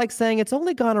that's like saying it's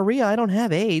only gonorrhea. I don't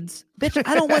have AIDS. Bitch,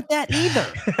 I don't want that either.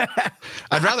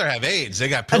 I'd rather have AIDS. They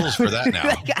got pills for that now.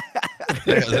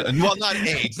 Well, not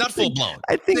AIDS, not full blown.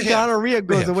 I think Yeah. gonorrhea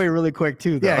goes Yeah. away really quick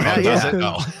too. Though. Yeah, Oh, does yeah. it?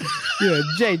 No. Yeah,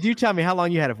 Jay, do you tell me how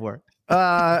long you had it for?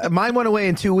 Mine went away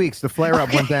in 2 weeks. The flare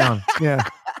up went down. Yeah.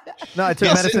 No, I took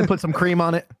Yes, medicine, and- put some cream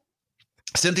on it.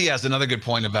 Cynthia has another good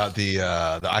point about the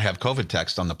I have COVID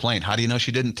text on the plane. How do you know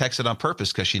she didn't text it on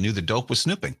purpose? Because she knew the dope was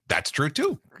snooping. That's true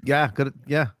too. Yeah, good.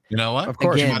 Yeah. You know what? Of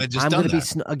course. She Again, might have just I'm done gonna be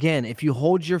that. again. If you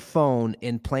hold your phone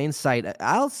in plain sight,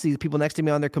 I'll see people next to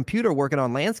me on their computer working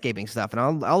on landscaping stuff, and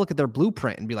I'll look at their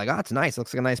blueprint and be like, "Oh, it's nice.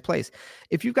 Looks like a nice place."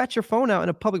 If you've got your phone out in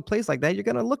a public place like that, you're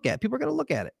gonna look at. People are gonna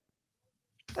look at it.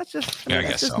 That's just. Yeah, I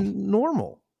that's guess just so.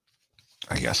 normal.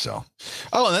 I guess so.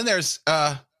 Oh, and then there's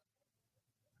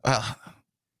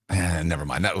never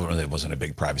mind. That really wasn't a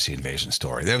big privacy invasion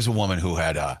story. There was a woman who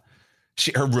had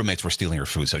her roommates were stealing her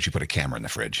food, so she put a camera in the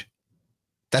fridge.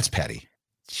 That's petty.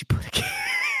 She put a.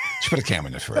 She put a camera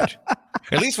in the fridge.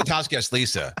 At least with house guest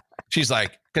Lisa, she's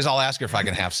like, because I'll ask her if I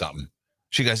can have something.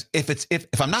 She goes,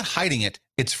 if I'm not hiding it,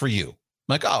 it's for you. I'm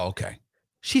like, oh, okay.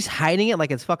 She's hiding it like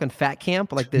it's fucking fat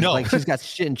camp. Like No. like she's got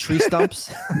shit in tree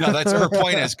stumps. No, that's her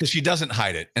point is because she doesn't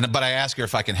hide it. But I ask her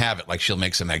if I can have it. Like she'll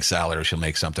make some egg salad or she'll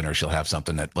make something or she'll have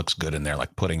something that looks good in there,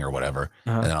 like pudding or whatever.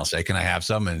 And then I'll say, can I have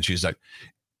some? And she's like,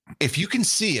 if you can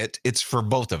see it, it's for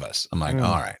both of us. I'm like,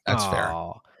 all right, that's fair.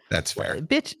 That's fair.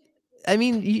 Bitch, I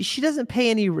mean, she doesn't pay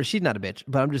any. She's not a bitch,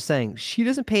 but I'm just saying she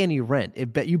doesn't pay any rent.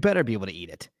 You better be able to eat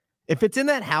it. If it's in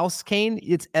that house, Kane,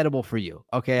 it's edible for you.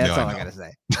 Okay, that's all I gotta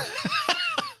say.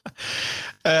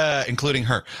 Including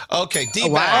her. Okay,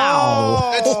 D-bag.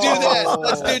 Wow. Let's do this.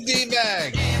 Let's do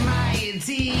D-bag. Am I a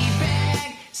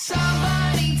D-bag?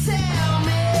 Somebody tell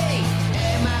me.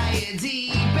 Am I a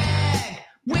D-bag?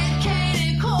 With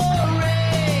Kane and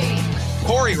Corey.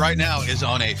 Corey right now is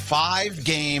on a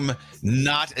 5-game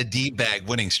not a D-bag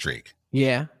winning streak.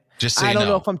 Yeah. Just so I you don't know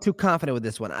know if I'm too confident with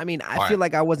this one. I mean, I All feel right.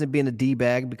 like I wasn't being a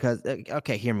D-bag because,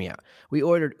 okay, hear me out. We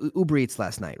ordered Uber Eats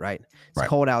last night, right? It's Right.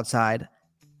 cold outside.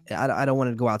 I don't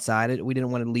want to go outside. We didn't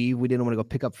want to leave. We didn't want to go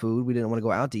pick up food. We didn't want to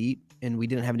go out to eat. And we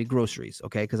didn't have any groceries,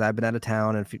 okay? Because I've been out of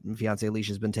town and fiance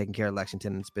Alicia's been taking care of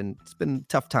Lexington. It's been a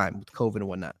tough time with COVID and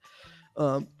whatnot.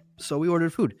 So we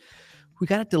ordered food. We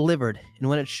got it delivered. And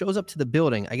when it shows up to the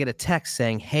building, I get a text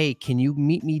saying, hey, can you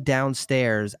meet me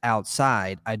downstairs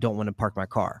outside? I don't want to park my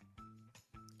car.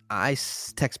 I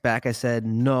text back. I said,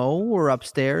 no, we're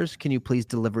upstairs. Can you please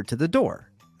deliver it to the door?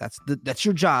 That's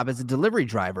your job as a delivery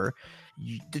driver.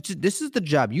 This is the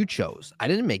job you chose. I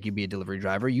didn't make you be a delivery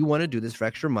driver. You want to do this for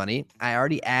extra money. I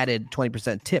already added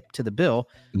 20% tip to the bill.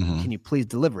 Mhm. Can you please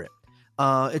deliver it?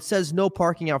 It says no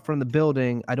parking out front of the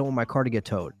building. I don't want my car to get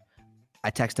towed.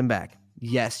 I text him back.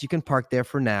 Yes, you can park there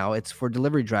for now. It's for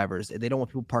delivery drivers. They don't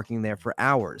want people parking there for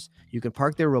hours. You can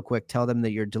park there real quick, tell them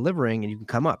that you're delivering, and you can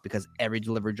come up because every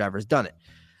delivery driver has done it.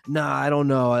 No, I don't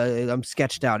know. I'm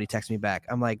sketched out. He texts me back.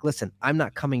 I'm like, listen, I'm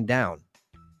not coming down.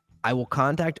 I will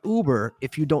contact Uber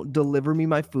if you don't deliver me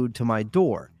my food to my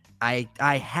door. I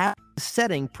have the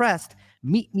setting pressed,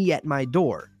 meet me at my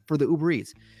door for the Uber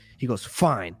Eats. He goes,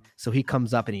 fine. So he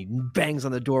comes up and he bangs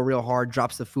on the door real hard,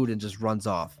 drops the food, and just runs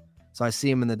off. So I see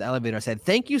him in the elevator. I said,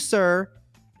 thank you, sir.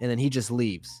 And then he just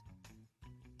leaves.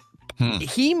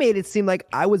 He made it seem like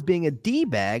I was being a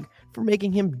D-bag for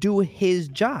making him do his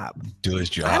job. Do his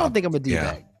job. I don't think I'm a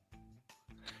D-bag.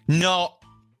 No,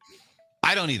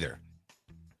 I don't either.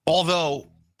 Although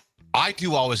I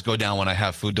do always go down when I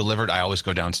have food delivered. I always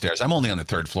go downstairs. I'm only on the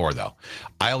 3rd floor though.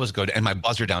 I always go and my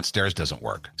buzzer downstairs doesn't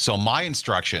work. So my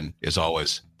instruction is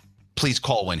always, please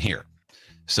call when here.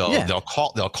 So Yeah. they'll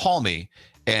call me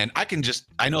and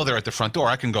I know they're at the front door.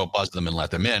 I can go buzz them and let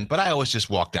them in, but I always just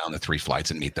walk down the 3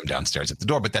 flights and meet them downstairs at the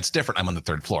door. But that's different. I'm on the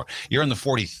 3rd floor. You're on the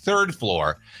 43rd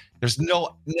floor. There's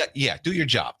do your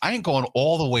job. I ain't going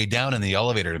all the way down in the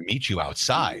elevator to meet you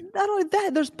outside. Not only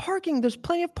that, there's parking. There's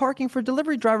plenty of parking for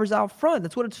delivery drivers out front.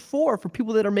 That's what it's for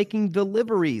people that are making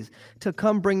deliveries to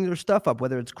come bring their stuff up,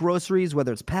 whether it's groceries,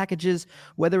 whether it's packages,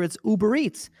 whether it's Uber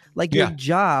Eats. Like your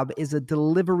job is a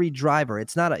delivery driver.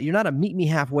 You're not a meet me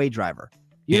halfway driver.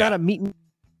 You're not a meet me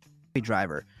halfway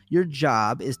driver. Your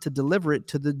job is to deliver it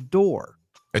to the door.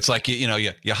 It's like,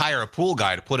 you hire a pool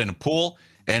guy to put in a pool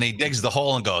and he digs the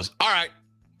hole and goes, all right,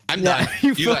 I'm done.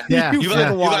 You got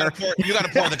to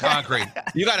pour the concrete.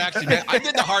 You got to actually, I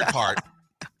did the hard part.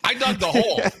 I dug the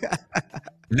hole.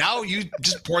 Now you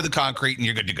just pour the concrete and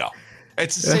you're good to go.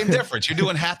 It's the same difference. You're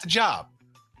doing half the job.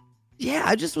 Yeah,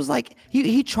 I just was like,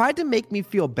 he tried to make me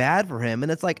feel bad for him.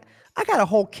 And it's like, I got a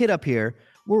whole kid up here.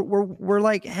 We're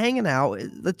like hanging out.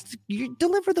 You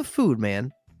deliver the food,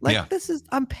 man. Like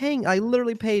I'm paying. I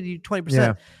literally paid you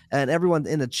 20%. And everyone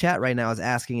in the chat right now is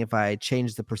asking if I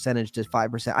changed the percentage to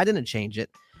 5%. I didn't change it.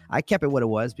 I kept it what it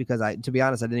was because to be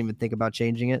honest, I didn't even think about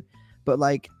changing it. But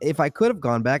like, if I could have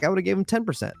gone back, I would have gave him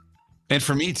 10%. And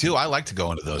for me too, I like to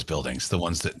go into those buildings, the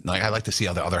ones that I like to see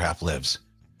how the other half lives.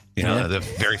 The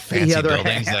very fancy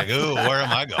buildings. Like, ooh, where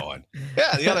am I going?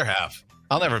 Yeah, the other half.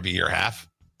 I'll never be your half.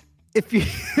 If you,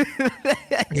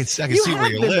 I can see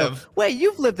where you live. Wait,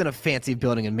 you've lived in a fancy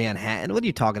building in Manhattan. What are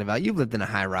you talking about? You've lived in a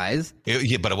high rise.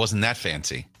 But it wasn't that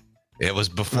fancy. It was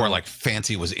before like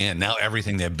fancy was in. Now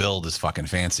everything they build is fucking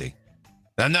fancy.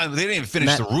 And no, they didn't even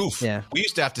finish the roof. Yeah. We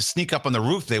used to have to sneak up on the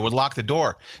roof. They would lock the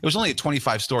door. It was only a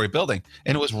 25-story building,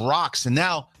 and it was rocks. And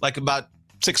now, like about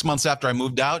 6 months after I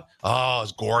moved out, oh,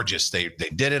 it's gorgeous. They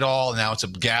did it all. And now it's a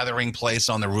gathering place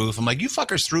on the roof. I'm like, you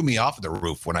fuckers threw me off of the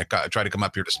roof when I tried to come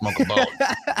up here to smoke a bone.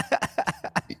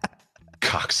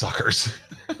 Cocksuckers.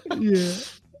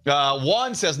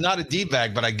 Juan says, not a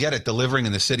D-bag, but I get it. Delivering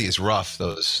in the city is rough.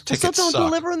 Those tickets don't suck.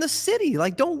 deliver in the city.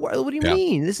 Like, don't worry. What do you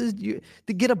mean? This is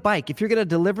to get a bike. If you're going to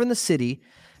deliver in the city,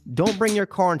 Don't bring your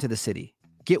car into the city.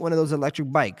 Get one of those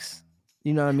electric bikes.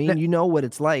 You know what I mean? You know what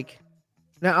it's like.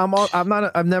 Now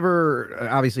I've never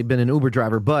obviously been an Uber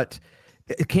driver, but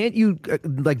can't you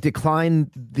like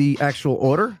decline the actual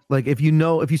order? Like if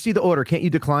you see the order, can't you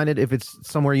decline it if it's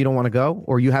somewhere you don't want to go,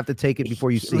 or you have to take it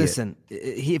before you see Listen,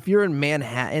 if you're in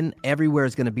Manhattan, everywhere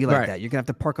is going to be like that. You're going to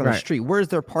have to park on the street. Where's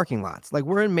their parking lots? Like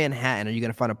we're in Manhattan. Are you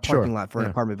going to find a parking lot for an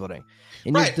apartment building?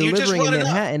 And you're delivering in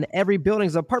Manhattan. Every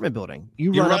building's an apartment building.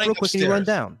 You run up real quick and you run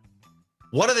down.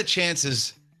 What are the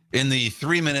chances in the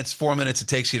 3 minutes, 4 minutes it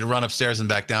takes you to run upstairs and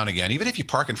back down again? Even if you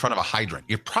park in front of a hydrant,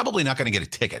 you're probably not going to get a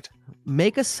ticket.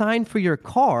 Make a sign for your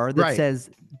car that says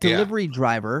delivery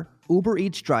driver, Uber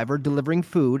Eats driver delivering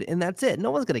food, and that's it.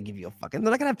 No one's going to give you a fucking,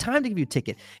 they're not going to have time to give you a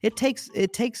ticket. It takes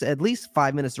at least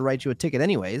 5 minutes to write you a ticket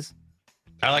anyways.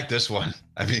 I like this one.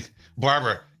 I mean,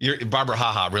 Barbara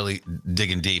Haha really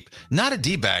digging deep. Not a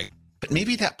D-bag, but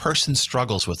maybe that person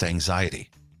struggles with anxiety.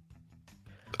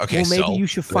 Okay, well, maybe you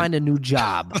should find a new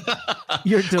job.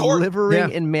 You're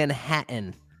delivering in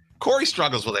Manhattan. Corey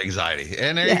struggles with anxiety,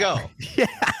 and there you go. Yeah,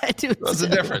 I do. What's the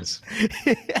difference?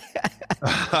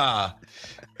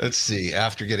 Let's see.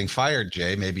 After getting fired,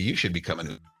 Jay, maybe you should become a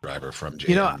new driver from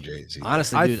Jay and Jay-Z.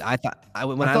 Honestly, dude, I thought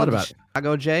when I lived in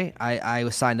Chicago, Jay, I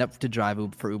was signed up to drive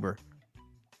for Uber.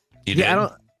 You did?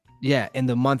 Yeah, and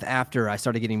the month after I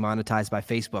started getting monetized by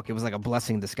Facebook, it was like a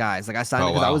blessing in disguise. Like I signed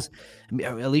up because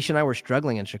Alicia and I were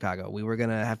struggling in Chicago. We were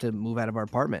gonna have to move out of our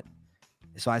apartment,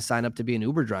 so I signed up to be an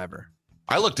Uber driver.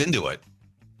 I looked into it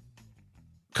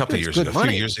a couple of years ago, a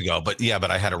few years ago, but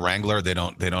I had a Wrangler. They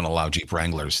don't allow Jeep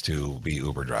Wranglers to be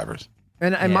Uber drivers.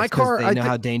 And my car, they know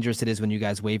how dangerous it is when you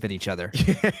guys wave at each other.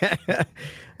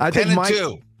 I think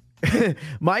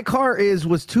my car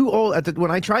was too old when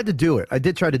I tried to do it. I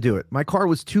did try to do it. My car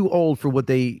was too old for what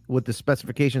the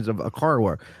specifications of a car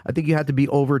were. I think you had to be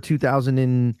over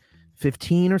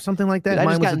 2015 or something like that. Dude,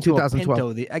 Mine was in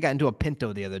 2012. I got into a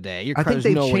Pinto the other day. I think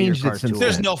they've changed it since.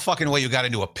 There's no fucking way you got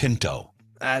into a Pinto.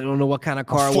 I don't know what kind of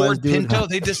car it was. Ford Pinto.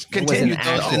 They discontinued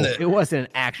those it wasn't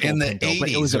an actual in the Pinto,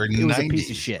 80s or 90s. It was a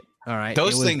piece of shit. All right,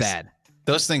 those things bad.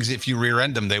 Those things, if you rear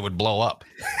end them, they would blow up.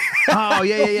 Oh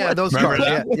yeah. Those cars.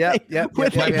 Yeah.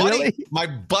 My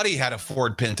buddy had a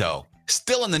Ford Pinto,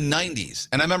 still in the 90s,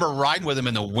 and I remember riding with him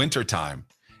in the wintertime.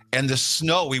 And the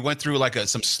snow, we went through like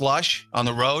some slush on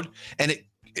the road, and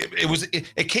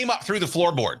it came up through the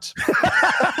floorboards. I'm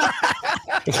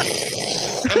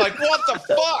like, what the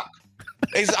fuck?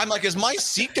 I'm like, is my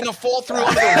seat gonna fall through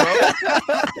on the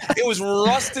road? It was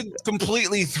rusted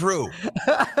completely through.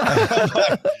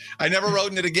 I never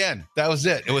rode in it again. That was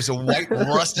it. It was a white,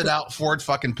 rusted out Ford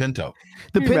fucking Pinto.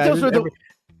 The Pintos are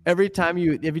every time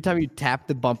you tap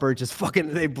the bumper, just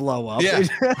fucking they blow up. Yeah.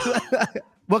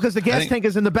 Well, because the gas tank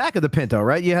is in the back of the Pinto,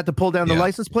 right? You had to pull down the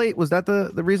license plate. Was that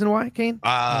the reason why, Kane?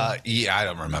 Yeah, I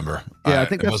don't remember. Yeah, I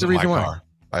think that's the reason why. Car.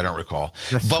 I don't recall.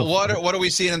 That's but so what are we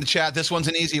seeing in the chat? This one's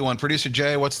an easy one. Producer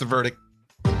Jay, what's the verdict?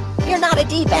 You're not a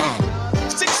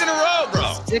D-bag. 6 in a row,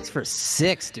 bro. 6 for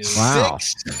 6, dude. Wow.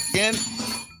 6 again.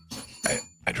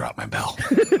 I dropped my bell.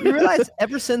 You realize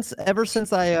ever since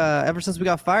we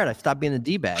got fired, I've stopped being a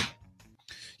D-bag.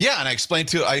 Yeah, and I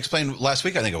explained last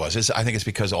week, I think it was. I think it's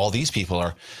because all these people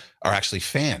are actually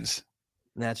fans.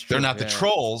 That's true. They're not the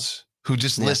trolls who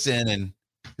just listen and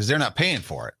because they're not paying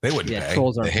for it. They wouldn't pay.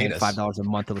 Trolls are they paying hate us. $5 a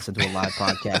month to listen to a live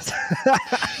podcast.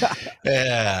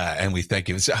 Yeah, and we thank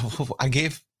you.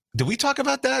 Did we talk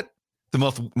about that?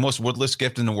 The most woodless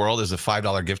gift in the world is a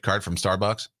 $5 gift card from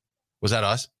Starbucks. Was that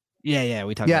us? Yeah,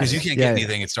 we talked about because you can't get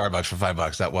anything at Starbucks for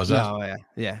 $5. That was us. Oh,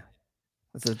 yeah.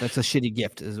 That's a shitty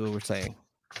gift, is what we're saying.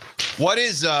 What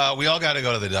is we all got to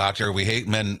go to the doctor. We hate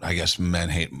men. I guess men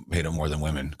hate it more than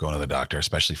women going to the doctor,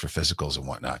 especially for physicals and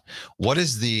whatnot. What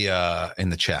is the in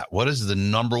the chat? What is the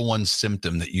number one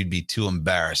symptom that you'd be too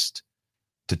embarrassed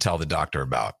to tell the doctor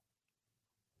about?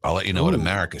 I'll let you know what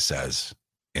America says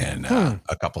in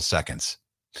a couple seconds.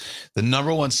 The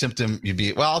number one symptom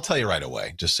I'll tell you right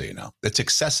away, just so you know. It's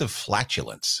excessive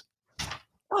flatulence.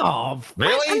 Oh,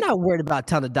 really? I'm not worried about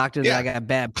telling the doctor that I got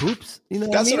bad poops. You know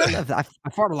what I mean? I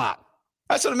fart a lot.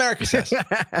 That's what America says.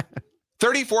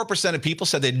 34% of people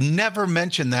said they'd never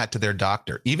mention that to their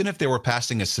doctor, even if they were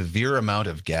passing a severe amount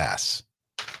of gas.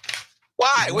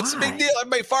 Why? What's the big deal?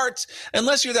 Everybody farts.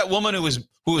 Unless you're that woman who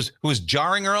was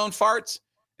jarring her own farts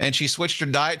and she switched her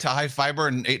diet to high fiber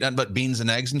and ate nothing but beans and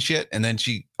eggs and shit, and then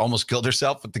she almost killed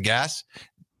herself with the gas.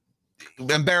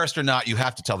 Embarrassed or not, you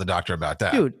have to tell the doctor about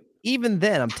that. Dude. Even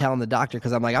then, I'm telling the doctor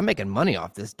because I'm like, I'm making money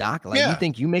off this, doc. Like, you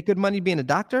think you make good money being a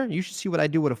doctor? You should see what I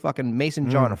do with a fucking mason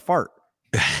jar and a fart.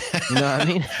 You know what I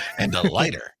mean? And a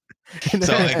lighter.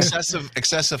 So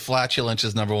excessive flatulence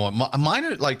is number one. Mine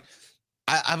are like,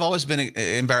 I've always been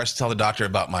embarrassed to tell the doctor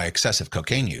about my excessive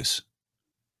cocaine use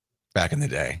back in the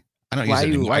day. I don't use it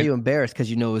anymore. Why are you embarrassed? Because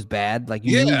you know it was bad. Like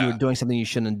you knew you were doing something you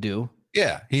shouldn't do.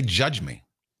 Yeah, he'd judge me.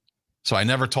 So I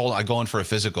never told. I go in for a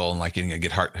physical and like you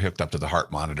get hooked up to the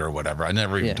heart monitor or whatever. I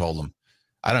never even told him.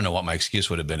 I don't know what my excuse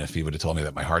would have been if he would have told me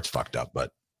that my heart's fucked up.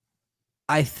 But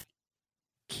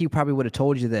he probably would have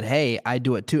told you that, hey, I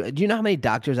do it too. Do you know how many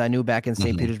doctors I knew back in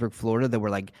St. Petersburg, Florida, that were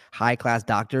like high class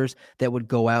doctors that would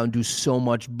go out and do so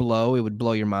much blow, it would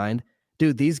blow your mind?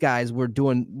 Dude, these guys were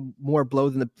doing more blow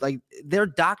than they're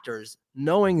doctors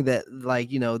knowing that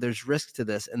there's risk to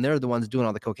this, and they're the ones doing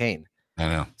all the cocaine. I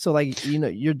know. So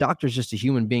your doctor's just a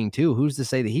human being too. Who's to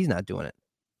say that he's not doing it?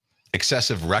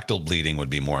 Excessive rectal bleeding would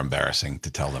be more embarrassing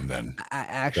to tell them than I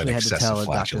actually had to tell a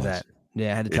doctor that.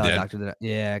 Yeah, I had to tell a doctor that.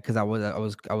 Yeah, because I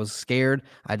was scared.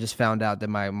 I just found out that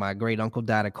my great uncle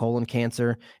died of colon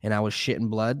cancer, and I was shitting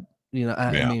blood.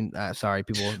 I mean, sorry,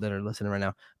 people that are listening right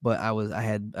now, but I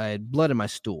had blood in my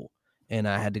stool, and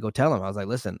I had to go tell him. I was like,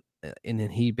 listen, and then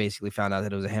he basically found out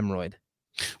that it was a hemorrhoid.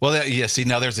 Well, see,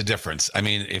 now there's a difference. I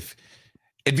mean, if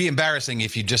it'd be embarrassing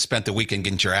if you just spent the weekend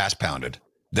getting your ass pounded.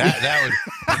 That's.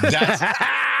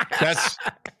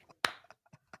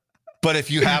 But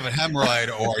if you have a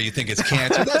hemorrhoid or you think it's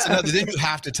cancer, that's another. Then you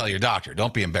have to tell your doctor.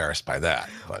 Don't be embarrassed by that.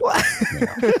 But,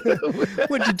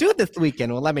 What'd you do this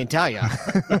weekend? Well, let me tell you.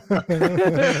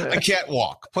 I can't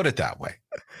walk. Put it that way.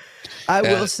 I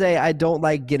will say I don't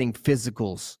like getting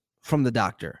physicals from the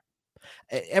doctor.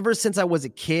 Ever since I was a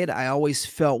kid, I always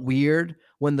felt weird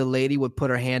when the lady would put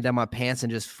her hand down my pants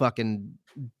and just fucking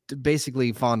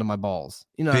basically fall into my balls.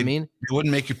 You know what I mean? It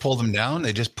wouldn't make you pull them down.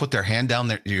 They just put their hand down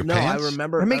your pants. I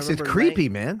remember. It makes it creepy,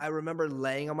 man. I remember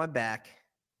laying on my back,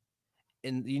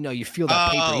 and you feel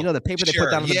that paper. You know the paper they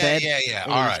put down on the bed. Yeah.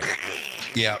 All right.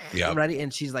 Yeah. Ready?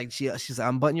 And she's like, she's like,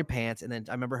 unbutton your pants, and then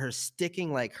I remember her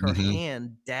sticking like her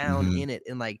hand down in it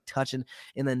and like touching,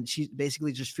 and then she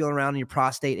basically just feeling around in your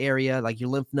prostate area, like your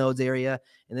lymph nodes area,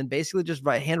 and then basically just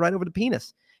hand right over the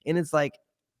penis, and it's like.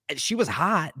 She was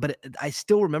hot, but I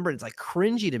still remember it's like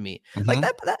cringy to me. Like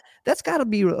that's got to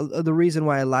be the reason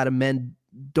why a lot of men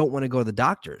don't want to go to the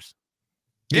doctors.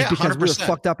 Yeah, because 100%. we were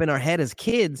fucked up in our head as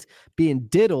kids being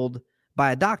diddled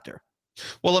by a doctor.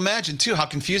 Well, imagine too how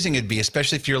confusing it'd be,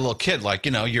 especially if you're a little kid. Like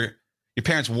your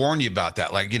parents warn you about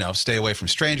that. Like stay away from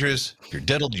strangers. If you're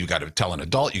diddled, you got to tell an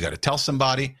adult. You got to tell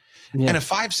somebody. Yeah. And a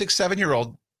 5, 6,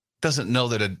 7-year-old doesn't know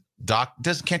that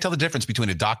can't tell the difference between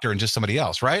a doctor and just somebody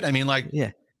else, right? I mean,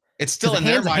 it's still in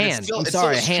their mind. It's still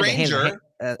a stranger,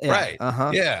 right?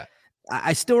 Yeah.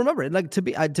 I still remember it. Like to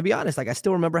be honest, like I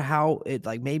still remember how it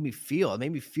like made me feel. It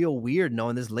made me feel weird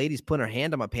knowing this lady's putting her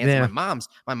hand on my pants. Yeah.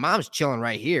 My mom's chilling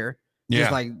right here.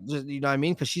 Yeah. Just you know what I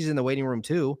mean? Because she's in the waiting room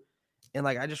too. And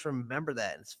like I just remember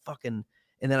that. It's fucking.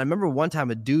 And then I remember one time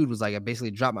a dude was like, I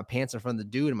basically dropped my pants in front of the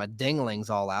dude and my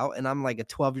dingling's all out. And I'm like a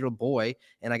 12-year-old boy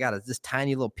and I got this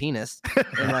tiny little penis.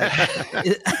 And like,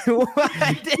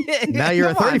 now you're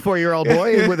a 34-year-old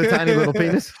boy with a tiny little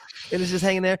penis. And it's just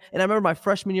hanging there. And I remember my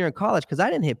freshman year in college, because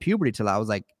I didn't hit puberty till I was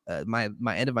like my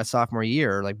end of my sophomore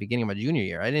year or like beginning of my junior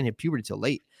year. I didn't hit puberty till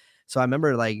late. So I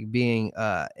remember like being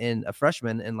in a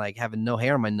freshman and like having no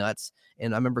hair on my nuts.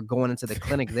 And I remember going into the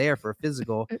clinic there for a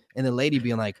physical and the lady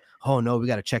being like, oh no, we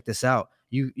got to check this out.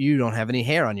 You don't have any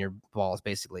hair on your balls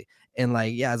basically. And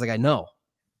like, yeah, I was like, I know.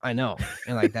 And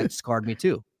like, that scarred me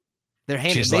too. They're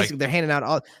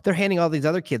handing all these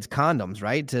other kids condoms,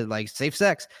 right? To like safe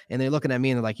sex. And they're looking at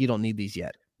me and they're like, you don't need these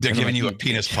yet. They're giving you a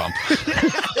penis pump.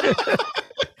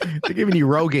 They're giving you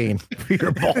Rogaine for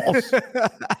your balls.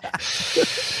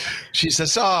 She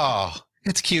says, oh,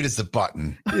 it's cute as the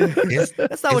button.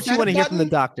 That's not what you want to hear from the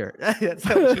doctor. That's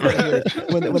not what you want to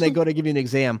hear when they go to give you an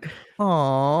exam.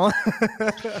 Aww.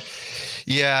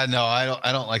 Yeah, no,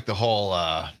 I don't like the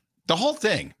whole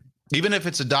thing. Even if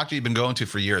it's a doctor you've been going to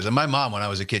for years. And my mom, when I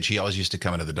was a kid, she always used to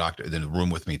come into the room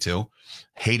with me too.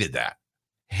 Hated that.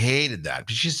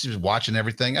 She's just watching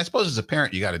everything. I suppose as a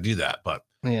parent, you got to do that, but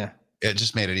yeah, it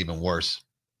just made it even worse.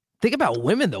 Think about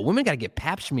women though. Women got to get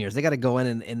pap smears. They got to go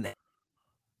in and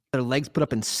their legs put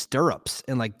up in stirrups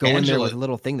and like go in there with a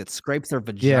little thing that scrapes their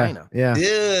vagina. Yeah.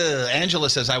 Ew. Angela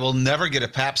says, I will never get a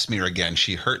pap smear again.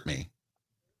 She hurt me.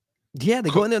 Yeah, they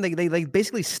go in there and they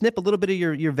basically snip a little bit of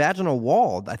your vaginal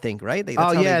wall, I think, right? They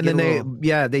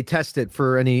test it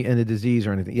for any disease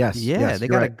or anything. Yes. Yeah, yes, they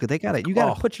got it. You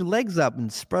got to put your legs up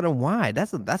and spread them wide.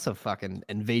 That's a fucking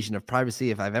invasion of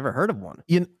privacy if I've ever heard of one.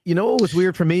 You know what was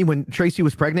weird for me when Tracy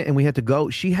was pregnant and we had to go?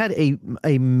 She had a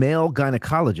male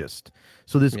gynecologist.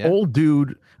 So this old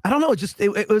dude, I don't know,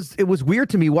 it was weird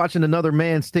to me watching another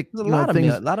man stick a lot of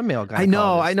male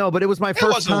gynecologists. I know, but it was my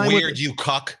first time. It wasn't weird, you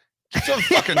cuck. Don't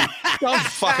fucking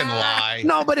lie.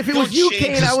 No, but if it Don't was you, change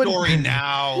Kane, the I would. story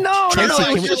now. No,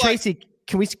 Tracy,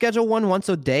 can we schedule one once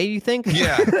a day? You think?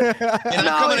 Yeah. And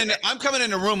No, I'm coming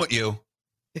in a room with you.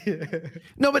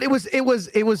 No, but it was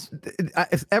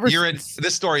ever.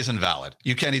 This story is invalid.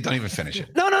 You don't even finish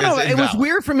it. No. It's It was invalid.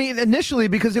 weird for me initially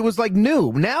because it was like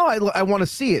new. Now I want to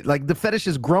see it. Like the fetish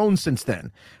has grown since then.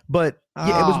 But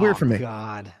yeah, it was weird for me.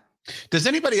 God. Does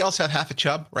anybody else have half a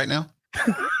chub right now?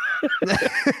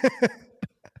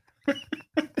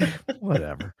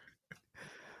 Whatever.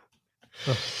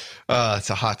 It's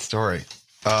a hot story.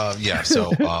 Yeah.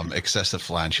 So excessive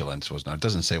flatulence was not. It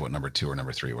doesn't say what number 2 or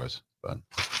number 3 was, but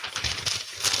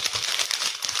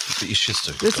you should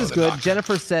still This go is to the good.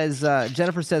 doctor.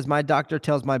 Jennifer says my doctor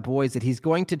tells my boys that he's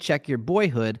going to check your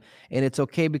boyhood, and it's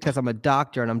okay because I'm a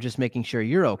doctor and I'm just making sure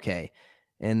you're okay.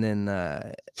 And then,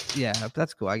 yeah,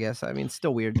 that's cool. I guess. I mean,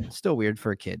 still weird. Still weird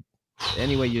for a kid.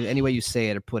 Any way you say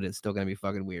it or put it, it's still gonna be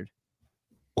fucking weird.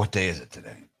 What day is it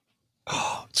today?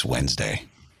 Oh, it's Wednesday.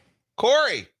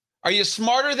 Corey, are you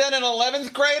smarter than an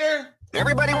 11th grader?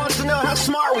 Everybody wants to know how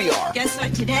smart we are. Guess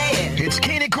what today is? It's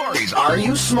Kane and Corey's Are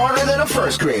You Smarter Than a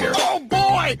First Grader? Oh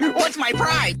boy, what's my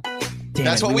pride? Damn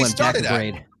That's it, what we went back started a at.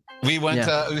 grade. We went.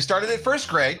 We started at first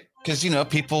grade because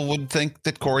people would think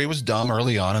that Corey was dumb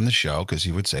early on in the show because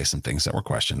he would say some things that were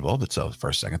questionable. But so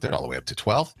first, second, third, all the way up to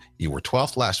 12th. You were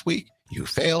 12th last week. You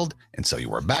failed, and so you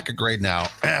were back a grade now,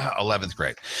 11th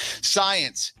grade.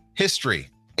 Science, history,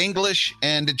 English,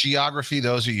 and geography.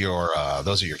 Those are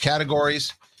your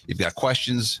categories. You've got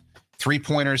questions,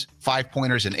 3-pointers,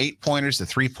 5-pointers, and 8-pointers. The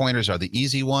 3-pointers are the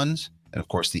easy ones, and of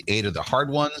course, the 8 are the hard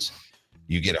ones.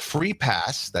 You get a free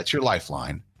pass. That's your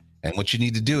lifeline. And what you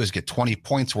need to do is get 20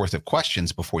 points worth of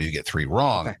questions before you get 3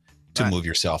 wrong to move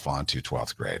yourself on to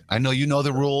 12th grade. I know you know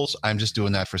the rules. I'm just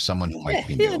doing that for someone who might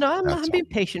be new. Yeah, no, I'm That's being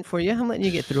patient for you. I'm letting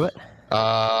you get through it.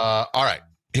 all right.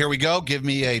 Here we go. Give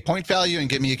me a point value and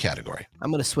give me a category. I'm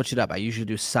gonna switch it up. I usually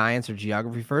do science or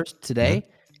geography first. Today,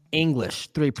 English,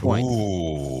 3 points.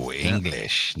 Ooh,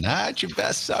 English. Not your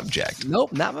best subject.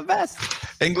 Nope, not my best.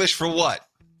 English for what?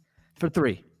 For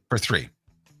 3. For 3.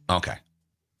 Okay.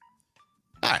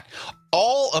 All right.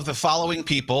 All of the following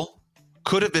people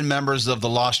could have been members of the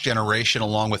Lost Generation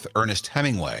along with Ernest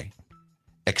Hemingway,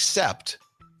 except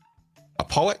a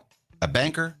poet, a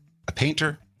banker, a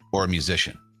painter, or a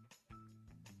musician.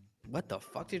 What the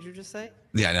fuck did you just say?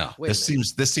 Yeah, I know. Wait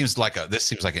a This seems like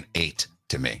an 8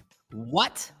 to me.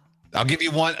 What? I'll give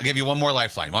you one more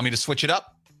lifeline. You want me to switch it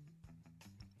up?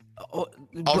 Oh,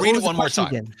 I'll what read was it the one more question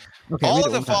time. again? Okay, read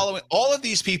it one time. All of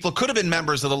these people could have been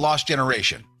members of the Lost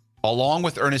Generation, along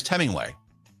with Ernest Hemingway,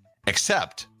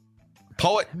 except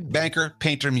poet, banker,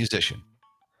 painter, musician.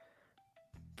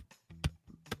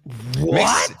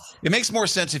 What? It makes more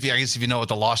sense if you know what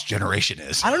the Lost Generation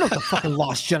is. I don't know what the fucking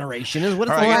lost generation is. What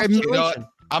is All the right, lost you know generation? what?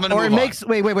 I'm gonna Or move it makes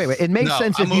wait. It makes No,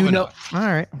 sense I'm if you moving know. on. All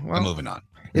right. on. Well, I'm moving on.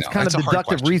 it's No, kind that's of a hard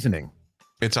deductive question. reasoning.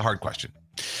 It's a hard question.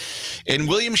 In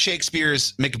William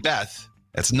Shakespeare's Macbeth,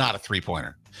 it's not a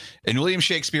 3-pointer. In William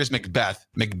Shakespeare's Macbeth,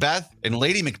 Macbeth and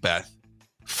Lady Macbeth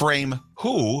frame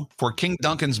who for King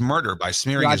Duncan's murder by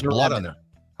smearing his Roger blood Rabbit.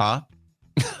 on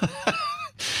their,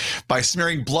 by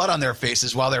smearing blood on their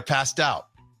faces while they're passed out.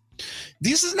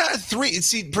 This is not a 3.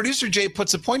 See, producer Jay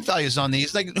puts the point values on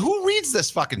these. Like, who reads this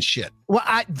fucking shit? Well,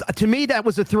 to me that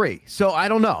was a 3. So I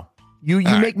don't know. You All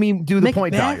right. make me do the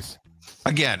point Macbeth? values.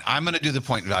 Again, I'm going to do the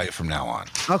point value from now on.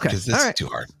 Okay. Because this All is right. too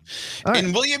hard. All right.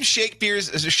 In William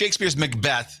Shakespeare's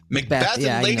Macbeth,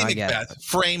 Yeah, and Lady I get it. Macbeth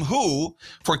frame who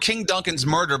for King Duncan's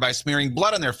murder by smearing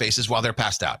blood on their faces while they're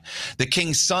passed out. The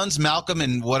king's sons, Malcolm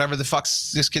and whatever the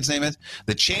fuck's this kid's name is,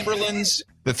 the Chamberlains,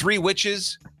 the 3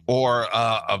 witches, or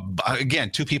again,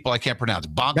 2 people I can't pronounce,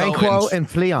 Bongo Banquo and and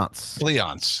Fleance.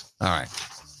 Fleance. All right.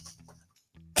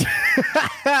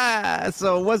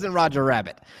 So it wasn't Roger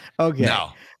Rabbit. Okay.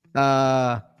 No.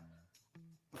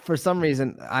 For some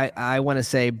reason, I want to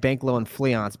say Banklow and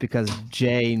Fleance because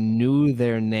Jay knew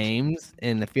their names,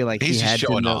 and I feel like He's he just had to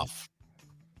showing know. off.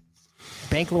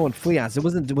 Banklow and Fleance.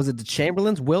 Was it the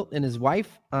Chamberlains, Wilt and his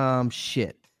wife?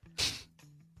 Shit.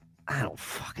 I don't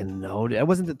fucking know. It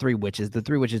wasn't the 3 witches. The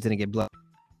 3 witches didn't get blood.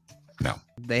 No.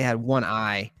 They had one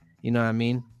eye. You know what I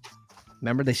mean?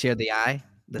 Remember they shared the eye?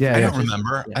 Yeah, I yeah. don't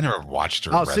remember. I never watched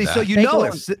or Oh, read see, that. so you know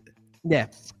Banquo it. Yeah.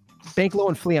 Banklow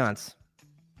and Fleance.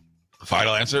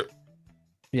 Final answer.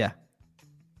 Yeah.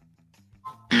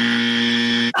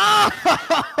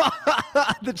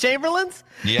 The Chamberlains?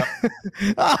 Yep.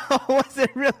 Oh, was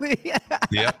it really?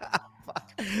 Yep.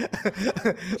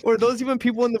 Were those even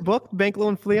people in the book, Banklow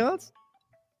and Fleance?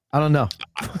 I don't know.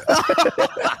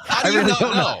 How do you really not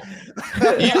don't know?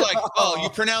 You're like, oh, you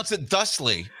pronounce it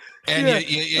thusly. And Yeah.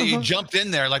 you jumped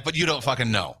in there like, but you don't fucking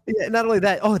know. Yeah, not only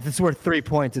that, oh, this is worth 3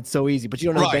 points. It's so easy, but you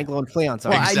don't know Right. who Banquo and Fleance are.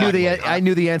 Well, Exactly. I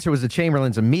knew the answer was the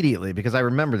Chamberlains immediately because I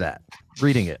remember that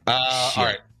reading it. All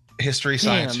right. History,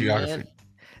 science, Damn, geography. man.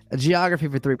 A geography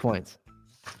for 3 points.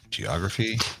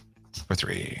 Geography for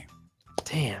 3.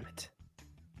 Damn it.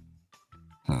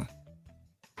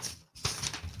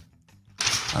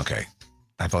 Okay.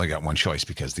 I've only got one choice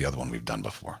because the other one we've done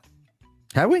before.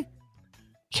 Have we?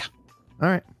 Yeah. All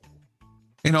right.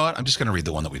 You know what? I'm just going to read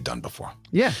the one that we've done before.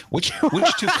 Yeah. Which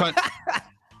two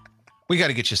we got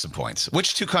to get you some points.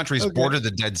 Which two countries border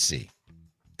the Dead Sea?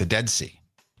 The Dead Sea.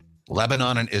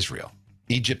 Lebanon and Israel.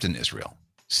 Egypt and Israel.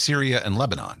 Syria and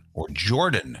Lebanon. Or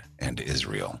Jordan and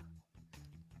Israel.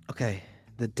 Okay,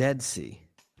 the Dead Sea.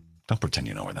 Don't pretend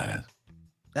you know where that is.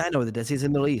 I know where the Dead Sea is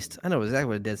in the Middle East. I know exactly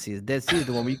where the Dead Sea is. The Dead Sea is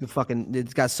the one where you can fucking.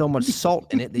 It's got so much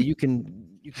salt in it that you can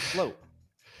float.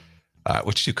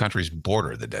 Which two countries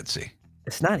border the Dead Sea?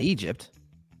 It's not Egypt.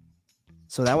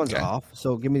 So that one's Okay. off.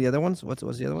 So give me the other ones. What's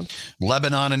the other one?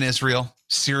 Lebanon and Israel,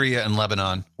 Syria and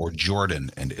Lebanon, or Jordan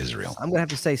and Israel? I'm gonna have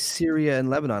to say Syria and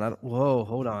Lebanon. Whoa,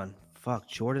 hold on. Fuck,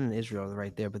 Jordan and Israel are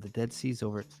right there, but the Dead Sea's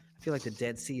over. I feel like the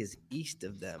Dead Sea is east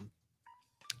of them.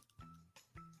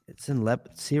 It's in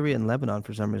Syria and Lebanon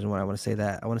for some reason. When I want to say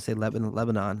that, I want to say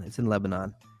Lebanon. It's in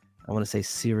Lebanon. I want to say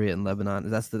Syria and Lebanon.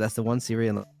 That's the one Syria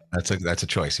and That's a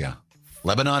choice, yeah.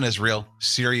 Lebanon, Israel,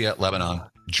 Syria, Lebanon,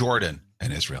 Jordan,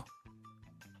 and Israel.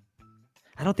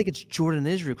 I don't think it's Jordan and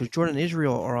Israel because Jordan and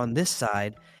Israel are on this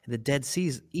side and the Dead Sea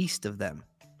is east of them.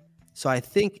 So I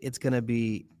think it's gonna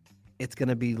be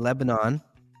Lebanon.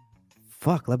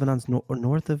 Fuck, Lebanon's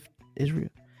north of Israel.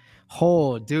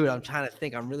 Oh, dude, I'm trying to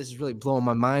think. This is really blowing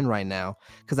my mind right now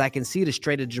because I can see the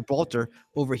Strait of Gibraltar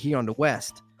over here on the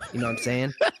west. You know what I'm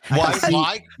saying? Why?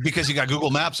 Why? Because you got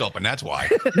Google Maps open. That's why.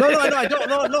 No, I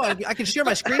don't. No. I can share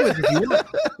my screen with you.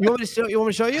 You want me to show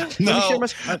you? Let No, me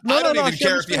share my, I don't even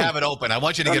care if you have it. it open. I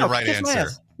want you to get a right kiss my answer.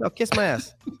 ass. No, kiss my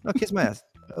ass. No, kiss my ass.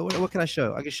 What can I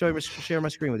show? I can share my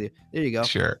screen with you. There you go.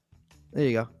 Sure. There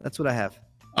you go. That's what I have.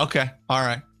 Okay. All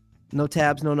right. No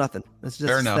tabs, no nothing. It's just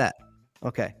Fair enough. that.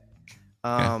 Okay.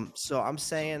 So I'm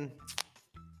saying.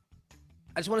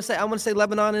 I want to say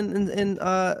Lebanon and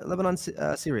Lebanon,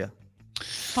 Syria.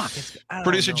 Fuck. I don't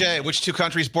Producer know. Jay, which two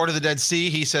countries border the Dead Sea?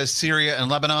 He says Syria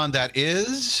and Lebanon. That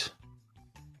is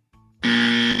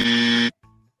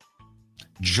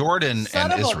Jordan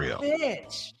Son and of a Israel.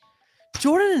 bitch.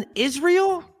 Jordan and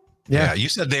Israel? Yeah, you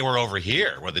said they were over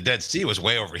here, where the Dead Sea was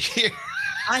way over here.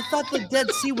 I thought the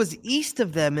Dead Sea was east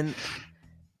of them, and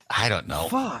I don't know.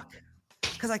 fuck.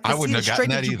 Because I I can see wouldn't the have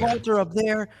gotten Strait of that either. Gibraltar up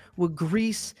there with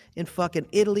Greece and fucking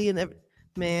Italy and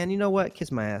man, you know what?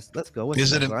 Kiss my ass. Let's go. What's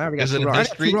Is the it next a- one? I already got is two it a wrong. I got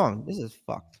history? two wrong. This is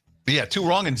fucked. Yeah, 2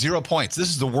 wrong and 0 points. This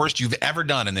is the worst you've ever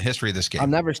done in the history of this game.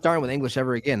 I'm never starting with English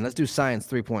ever again. Let's do science.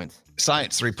 3 points.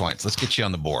 Science, 3 points. Let's get you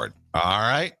on the board. All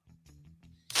right.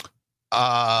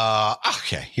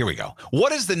 Okay, here we go.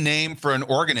 What is the name for an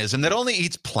organism that only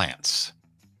eats plants?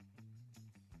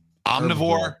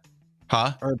 Omnivore?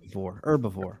 Huh? Herbivore.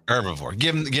 Herbivore.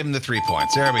 Give him the 3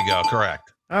 points. There we go.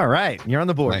 Correct. All right. You're on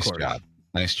the board. Nice Corey. job.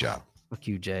 Nice job. Fuck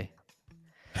you, Jay.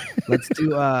 Let's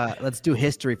do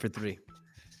history for 3.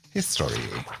 History.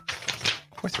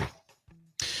 For 3.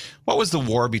 What was the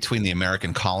war between the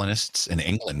American colonists and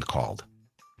England called?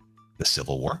 The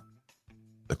Civil War?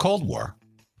 The Cold War?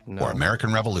 No. Or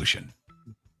American Revolution?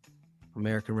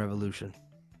 American Revolution.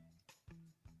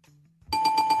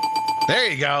 There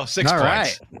you go. 6 All points.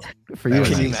 right. Good for That you. was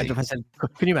Can you easy.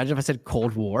 imagine if I said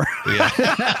Cold War?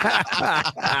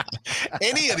 Yeah.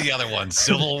 Any of the other ones,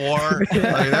 Civil War. I mean,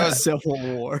 that was Civil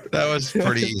War.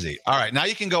 pretty easy. All right, now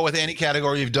you can go with any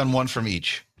category. You've done one from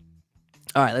each.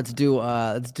 All right, let's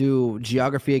do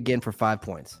geography again for 5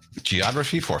 points.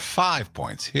 Geography for 5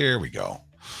 points. Here we go.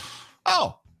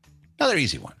 Oh, another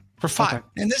easy one for 5. Okay.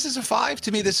 And this is a 5.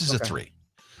 To me, this is a 3.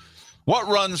 What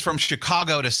runs from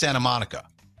Chicago to Santa Monica?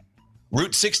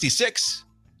 Route 66,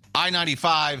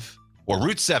 I-95, or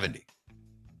Route 70?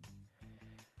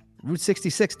 Route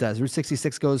 66 does. Route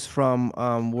 66 goes from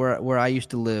where I used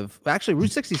to live. Actually,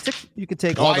 Route 66 you could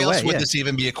take all Why the way. else would Yeah. this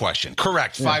even be a question?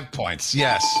 Correct. 5 points.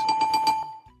 Yes.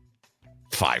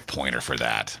 5-pointer for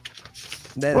that.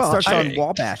 That Well, starts hey. on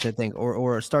Wabash, I think,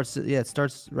 or it starts. Yeah, it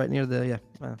starts right near the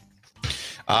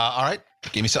All right.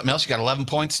 Give me something else. You got 11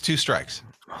 points, 2 strikes.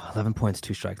 11 points,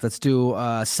 2 strikes. Let's do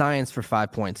science for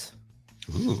 5 points.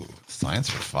 Ooh, science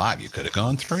for 5. You could have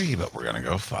gone 3, but we're gonna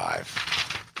go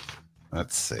 5.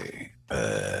 Let's see.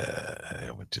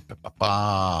 I'm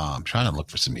trying to look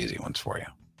for some easy ones for you.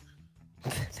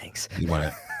 Thanks. You want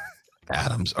to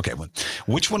Adams? Okay.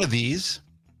 Which one of these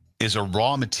is a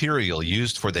raw material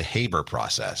used for the Haber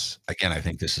process? Again, I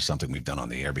think this is something we've done on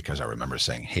the air because I remember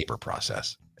saying Haber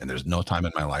process. And there's no time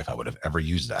in my life I would have ever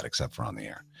used that except for on the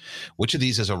air. Which of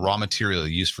these is a raw material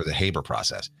used for the Haber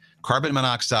process? Carbon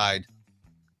monoxide,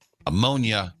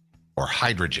 ammonia, or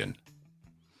hydrogen?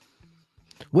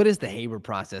 What is the Haber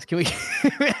process? Can we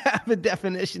have a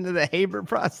definition of the Haber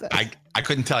process? I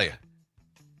couldn't tell you.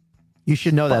 You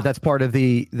should know that. That's part of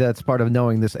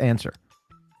knowing this answer.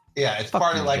 Yeah, it's Fuck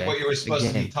part of you, like Jay. what you were supposed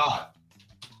to be Again. taught.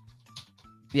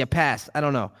 Yeah, pass. I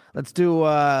don't know. Let's do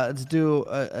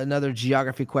another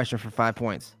geography question for 5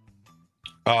 points.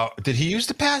 Did he use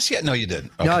the pass yet? No, you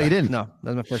didn't. No, Okay. you didn't. No, that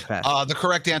was my first pass. The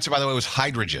correct answer, by the way, was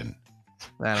hydrogen.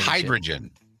 I don't give a shit.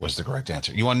 Hydrogen was the correct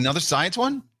answer. You want another science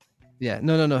one? Yeah,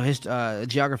 no.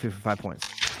 Geography for 5 points.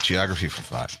 Geography for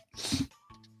 5.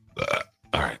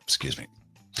 All right, excuse me.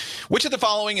 Which of the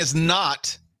following is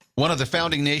not one of the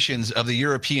founding nations of the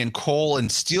European coal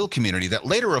and steel community that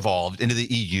later evolved into the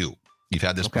EU? You've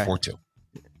had this Okay. before too.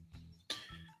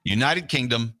 United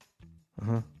Kingdom,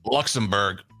 Uh-huh.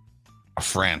 Luxembourg, or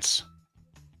France.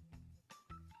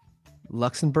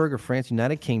 Luxembourg or France,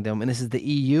 United Kingdom, and this is the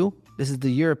EU. This is the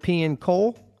European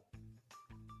coal.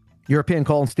 European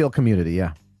coal and steel community.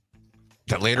 Yeah.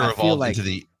 That later I feel evolved like- into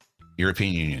the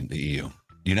European Union, the EU.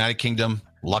 United Kingdom,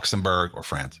 Luxembourg, or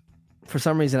France. For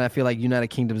some reason, I feel like United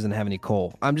Kingdom doesn't have any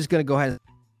coal. I'm just gonna go ahead and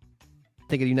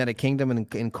think of the United Kingdom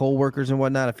and coal workers and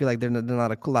whatnot. I feel like there's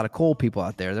not a lot of coal people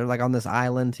out there. They're like on this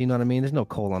island. You know what I mean? There's no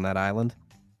coal on that island.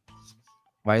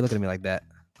 Why are you looking at me like that?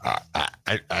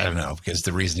 I don't know, because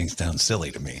the reasoning sounds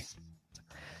silly to me.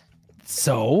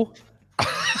 So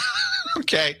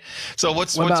Okay, so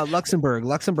what's what about Luxembourg?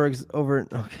 Luxembourg's over.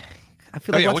 Okay, I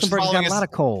feel Oh, like yeah, which Luxembourg's got following a is- lot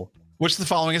of coal. which of the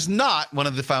following is not one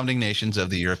of the founding nations of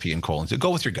the European coal? So go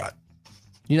with your gut.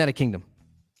 United Kingdom.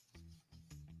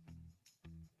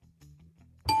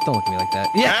 Don't look at me like that.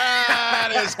 Yeah.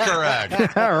 That is correct.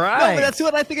 All No, right. but that's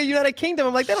what I think of United Kingdom.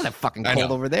 I'm like, they don't have fucking I coal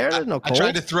know. over there. There's no I coal.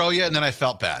 tried to throw you, and then I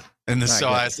felt bad, and All so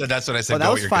right, I said that's what I said. Well, that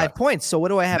go was with your 5 gut. points. So what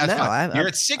do I have That's now? fine. You're I-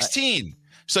 at 16,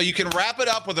 so you can wrap it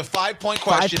up with a 5-point 5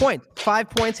 question. points. 5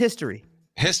 points history.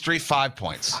 History, 5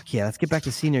 points. Fuck yeah, let's get back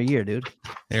to senior year, dude.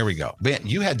 There we go. Man,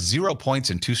 you had 0 points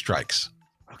and 2 strikes.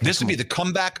 Okay, This would come be on. the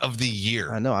comeback of the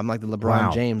year. I know. I'm like the LeBron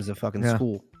Wow. James of fucking Yeah.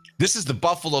 school. This is the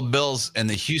Buffalo Bills and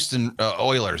the Houston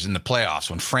Oilers in the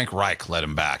playoffs when Frank Reich led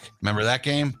them back. Remember that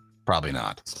game? Probably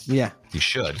not. Yeah. You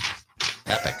should.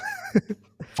 Epic.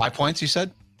 5 points, you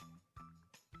said?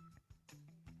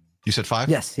 You said 5?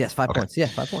 Yes. 5 Okay. points. Yeah,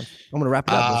 5 points. I'm gonna wrap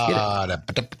it up.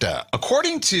 Let's get it.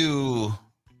 According to, you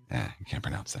can't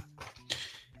pronounce that.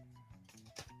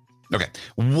 Okay.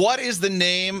 What is the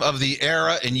name of the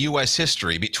era in U.S.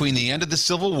 history between the end of the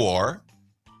Civil War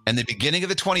and the beginning of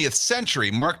the 20th century,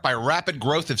 marked by rapid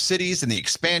growth of cities and the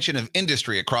expansion of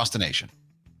industry across the nation?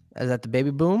 Is that the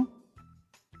baby boom?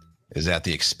 Is that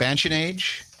the expansion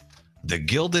age, the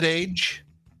Gilded Age,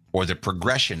 or the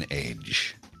progression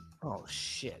age? Oh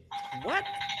shit. What?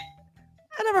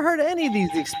 I never heard of any of these.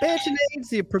 The expansion age,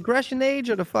 the progression age,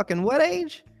 or the fucking what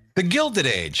age? The Gilded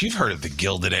Age. You've heard of the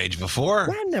Gilded Age before.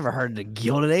 I've never heard of the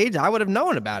Gilded Age. I would have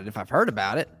known about it if I've heard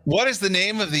about it. What is the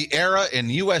name of the era in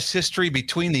U.S. history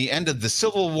between the end of the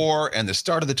Civil War and the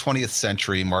start of the 20th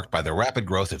century, marked by the rapid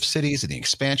growth of cities and the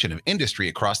expansion of industry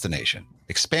across the nation?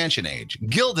 Expansion Age,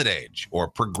 Gilded Age, or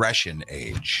Progression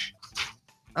Age?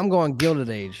 I'm going Gilded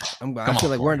Age. I Come feel on,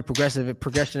 like we're in the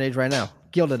progression age right now.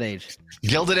 Gilded Age.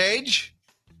 Gilded Age?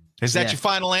 Is that Yeah. your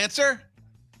final answer?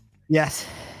 Yes.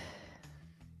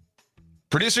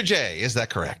 Producer Jay, is that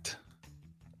correct?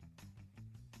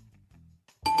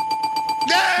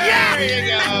 There you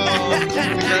go.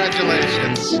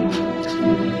 Congratulations.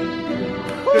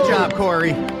 Good job,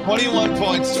 Corey. 21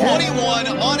 points, 21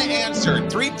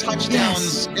 unanswered, 3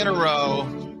 touchdowns in a row.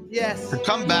 Yes. To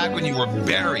come back when you were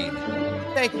buried.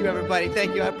 Thank you, everybody.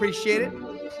 Thank you. I appreciate it.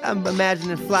 I'm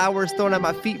imagining flowers thrown at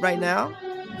my feet right now.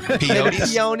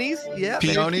 Peonies? Peonies. Yeah.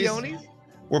 maybe Peonies? Peonies.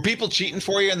 Were people cheating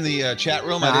for you in the chat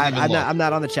room? No, I didn't even look. I'm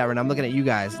not on the chat right now. I'm looking at you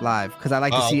guys live because I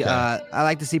like to Oh, see. okay. I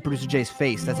like to see producer Jay's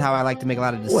face. That's how I like to make a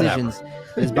lot of Whatever. decisions.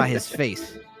 Is by his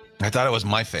face. I thought it was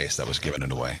my face that was giving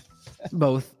it away.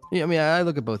 Both. Yeah, I mean, I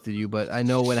look at both of you, but I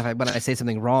know when I say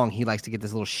something wrong, he likes to get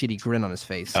this little shitty grin on his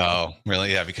face. Oh,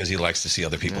 really? Yeah, because he likes to see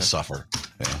other people suffer.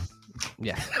 Yeah.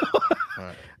 Yeah.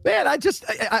 Man, I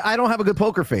don't have a good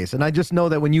poker face, and I just know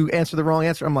that when you answer the wrong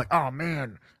answer, I'm like, oh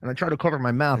man, and I try to cover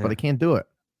my mouth, but I can't do it.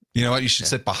 You know what? You should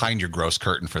sit behind your gross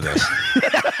curtain for this.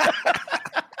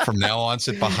 From now on,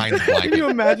 sit behind the Can blanket. you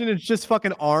imagine it's just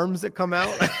fucking arms that come out?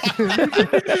 All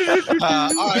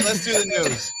right, let's do the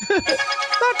news.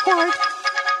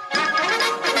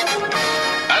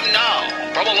 And now,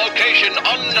 from a location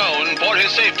unknown for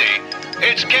his safety,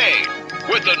 it's Kane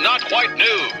with the Not Quite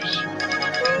News.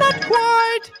 Not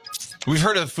quite. We've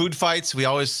heard of food fights. We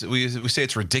say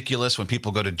it's ridiculous when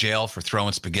people go to jail for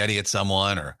throwing spaghetti at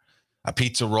someone or a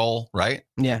pizza roll, right?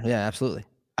 Yeah, absolutely.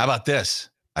 How about this?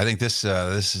 I think this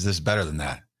is better than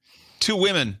that. 2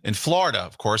 women in Florida,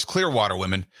 of course, Clearwater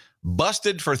women,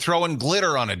 busted for throwing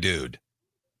glitter on a dude.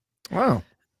 Wow.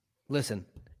 Listen,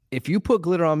 if you put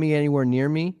glitter on me anywhere near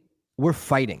me, we're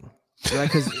fighting, right?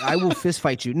 Because I will fist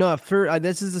fight you. No,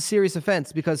 this is a serious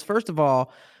offense because first of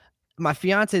all, my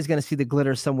fiance is going to see the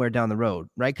glitter somewhere down the road,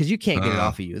 right? Because you can't get it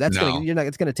off of you. It's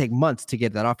going to take months to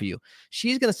get that off of you.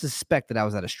 She's going to suspect that I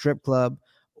was at a strip club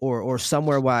or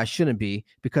somewhere where I shouldn't be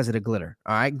because of the glitter.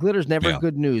 All right, glitter's never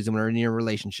good news when we're in your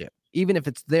relationship. Even if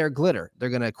it's their glitter, they're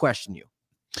going to question you.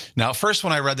 Now, first,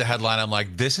 when I read the headline, I'm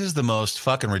like, this is the most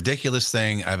fucking ridiculous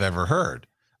thing I've ever heard.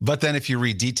 But then if you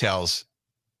read details,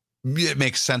 it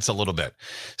makes sense a little bit.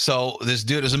 So this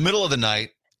dude, it was the middle of the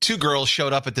night. 2 girls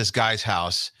showed up at this guy's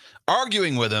house,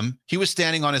 arguing with him. He was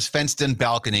standing on his fenced-in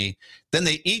balcony. Then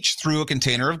they each threw a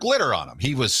container of glitter on him.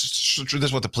 This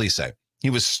is what the police say. He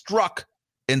was struck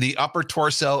in the upper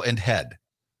torso and head.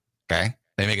 Okay?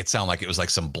 They make it sound like it was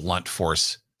like some blunt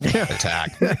force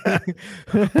attack.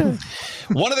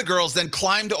 One of the girls then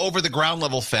climbed over the ground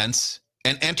level fence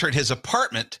and entered his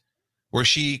apartment where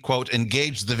she, quote,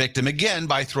 engaged the victim again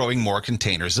by throwing more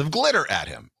containers of glitter at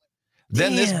him.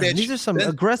 Then this bitch. These are some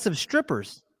aggressive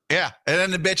strippers. Yeah. And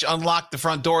then the bitch unlocked the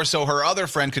front door so her other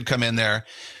friend could come in there,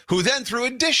 who then threw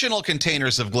additional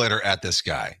containers of glitter at this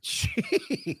guy.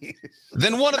 Jeez.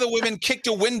 Then one of the women kicked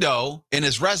a window in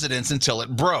his residence until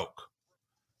it broke.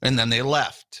 And then they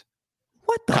left.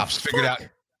 What the Cops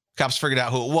figured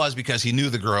out who it was because he knew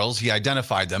the girls. He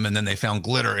identified them, and then they found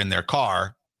glitter in their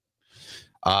car.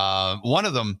 One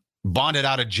of them bonded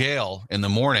out of jail in the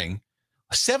morning.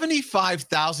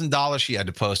 $75,000 she had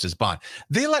to post as bond.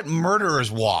 They let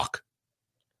murderers walk.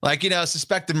 Like,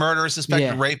 suspected murderer,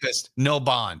 suspected rapist, no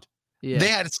bond. Yeah.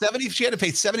 She had to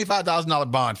pay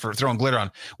 $75,000 bond for throwing glitter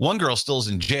on. One girl still is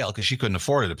in jail because she couldn't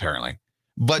afford it, apparently.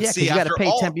 But see, you got to pay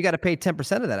 10%. You got to pay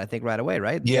 10% of that, I think, right away,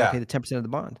 right? You got to pay the 10% of the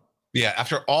bond. Yeah.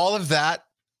 After all of that,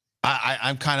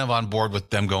 I'm kind of on board with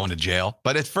them going to jail.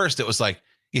 But at first, it was like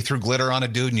you threw glitter on a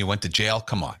dude and you went to jail.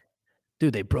 Come on,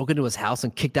 dude. They broke into his house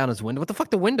and kicked down his window. What the fuck?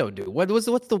 The window, dude. What's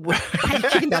the? How you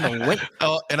kicking down the window?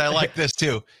 Oh, and I like this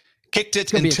too. Kicked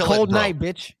it until it broke. Cold night,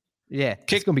 bitch. Yeah,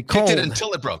 it's gonna be cold. Kicked it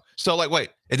until it broke. So like, wait,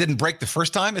 it didn't break the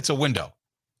first time. It's a window.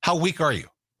 How weak are you?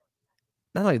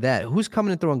 Not like that. Who's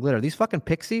coming and throwing glitter? These fucking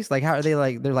pixies? Like, how are they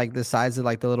like? They're like the size of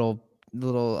like the little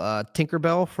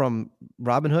Tinkerbell from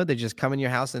Robin Hood. They just come in your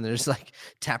house and they're just like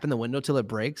tapping the window till it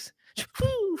breaks.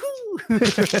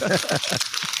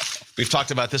 We've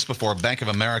talked about this before. Bank of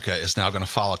America is now going to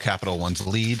follow Capital One's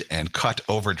lead and cut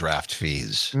overdraft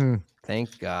fees.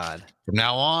 Thank God. From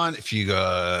now on, if you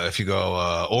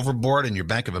go overboard in your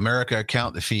Bank of America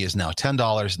account, the fee is now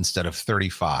 $10 instead of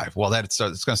 $35. Well, it's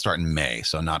going to start in May,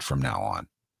 so not from now on.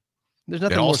 There's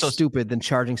nothing more stupid than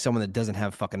charging someone that doesn't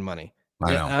have fucking money.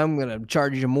 I know. I'm going to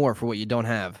charge you more for what you don't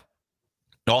have.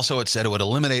 Also, it said it would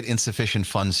eliminate insufficient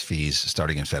funds fees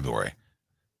starting in February.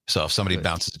 So if somebody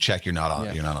bounces a check, you're not on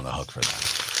the hook for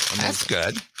that. That's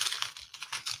good.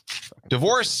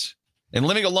 Divorce and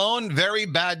living alone, very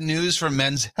bad news for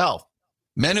men's health.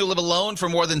 Men who live alone for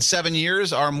more than 7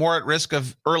 years are more at risk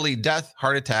of early death,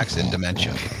 heart attacks, and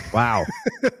dementia. Wow.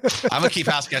 I'm going to keep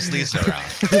House Guest Lisa around.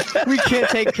 We can't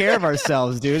take care of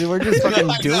ourselves, dude. We're just fucking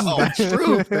doomed.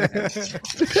 True.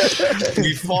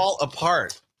 We fall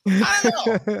apart. I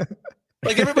don't know.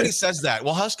 Like everybody says that.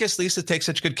 Well, House Guest Lisa takes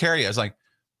such good care of you. I was like,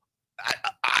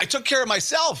 I took care of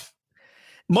myself.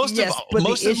 Most of my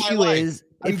life.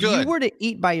 If you were to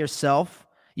eat by yourself,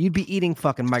 you'd be eating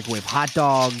fucking microwave hot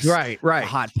dogs, right,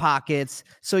 Hot Pockets.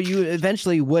 So you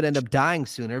eventually would end up dying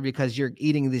sooner because you're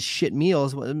eating these shit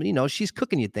meals. She's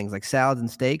cooking you things like salads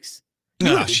and steaks.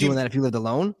 You would be doing that if you lived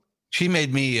alone. She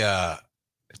made me.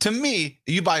 To me,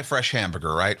 you buy fresh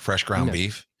hamburger, right? Fresh ground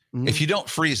beef. Mm-hmm. If you don't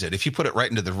freeze it, if you put it right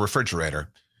into the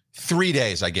refrigerator, 3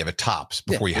 days I give it tops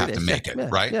before you have to make it,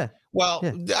 right? Yeah. Well,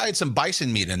 I had some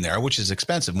bison meat in there, which is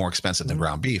expensive, more expensive than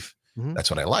ground beef. Mm-hmm.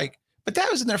 That's what I like. But that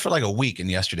was in there for like a week.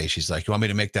 And yesterday she's like, "You want me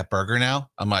to make that burger now?"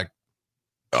 I'm like,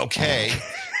 "Okay."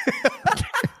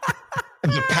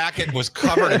 The packet was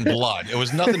covered in blood. It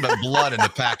was nothing but blood in the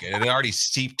packet. It had already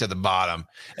seeped to the bottom.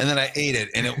 And then I ate it,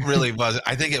 and it really was.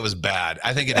 I think it was bad.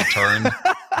 I think it had turned.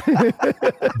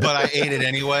 But I ate it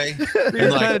anyway. You're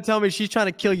trying to tell me she's trying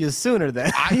to kill you sooner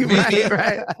then.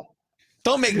 Right.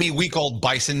 Don't make me weak old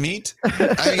bison meat.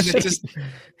 I mean, it's just.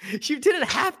 She didn't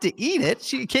have to eat it.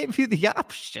 She gave you the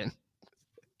option.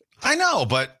 I know,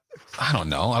 but I don't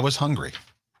know. I was hungry.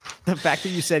 The fact that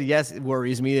you said yes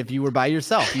worries me. If you were by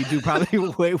yourself, you do probably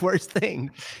way worse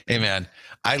things. Hey, man,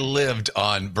 I lived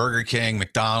on Burger King,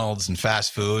 McDonald's, and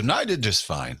fast food, and I did just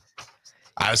fine.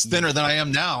 I was thinner than I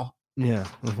am now. Yeah.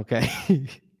 Okay.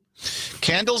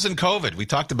 Candles and COVID. We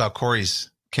talked about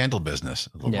Corey's candle business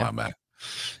a little while back.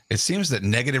 It seems that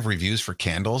negative reviews for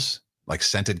candles, like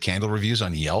scented candle reviews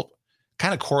on Yelp,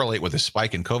 kind of correlate with a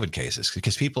spike in COVID cases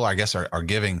because people, I guess, are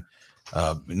giving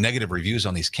negative reviews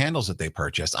on these candles that they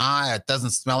purchased. It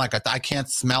doesn't smell like I can't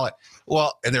smell it.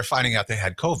 Well, and they're finding out they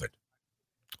had COVID.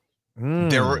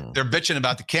 They're bitching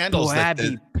about the candles. Boy, I'd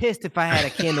be pissed if I had a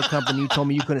candle company. You told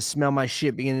me you couldn't smell my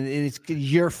shit, and it's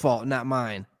your fault, not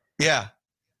mine. Yeah.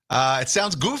 It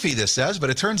sounds goofy, this says, but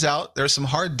it turns out there's some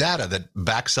hard data that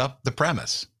backs up the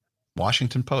premise.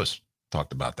 Washington Post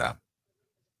talked about that.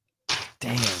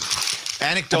 Damn.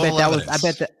 Anecdotal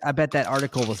evidence. I bet that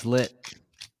article was lit.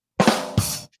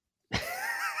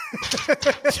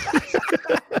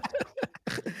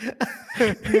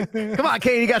 Come on,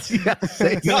 Kane, you got to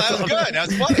say No, that was good. That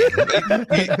was funny.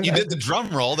 You did the drum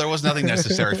roll. There was nothing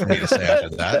necessary for me to say after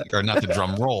that, or not the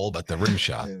drum roll, but the rim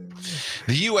shot.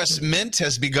 The U.S. Mint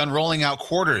has begun rolling out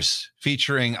quarters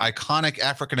featuring iconic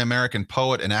African-American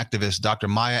poet and activist Dr.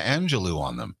 Maya Angelou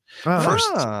on them.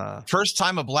 First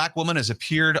time a black woman has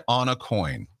appeared on a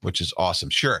coin, which is awesome.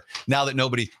 Sure. Now that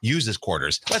nobody uses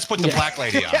quarters, let's put the black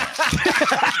lady on.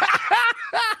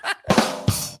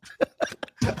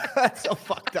 That's so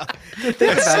fucked up.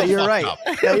 Think about it. You're right.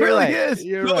 Yeah, you're right.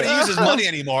 Nobody uses money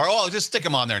anymore. Oh, just stick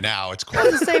them on there now. It's cool.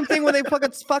 It's the same thing when they put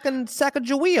a fucking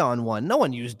Sacagawea on one. No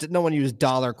one used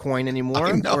dollar coin anymore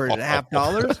or $half.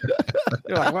 You're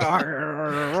like,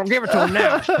 well, we'll give it to them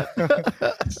now.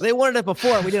 They wanted it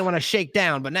before and we didn't want to shake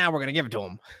down, but now we're gonna give it to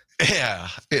them. Yeah,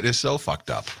 it is so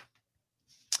fucked up.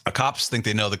 Cops think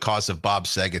they know the cause of Bob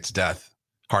Saget's death,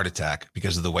 heart attack,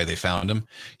 because of the way they found him.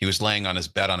 He was laying on his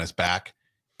bed on his back.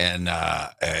 And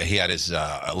he had his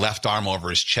left arm over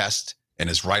his chest and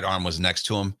his right arm was next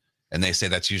to him. And they say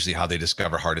that's usually how they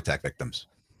discover heart attack victims.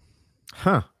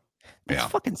 Huh. That's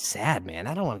fucking sad, man.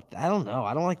 I don't know.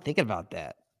 I don't like thinking about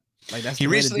that. Like that's he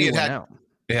recently had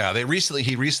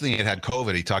he recently had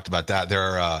COVID. He talked about that.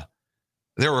 There are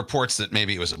reports that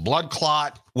maybe it was a blood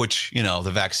clot, which, you know, the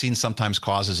vaccine sometimes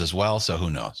causes as well. So who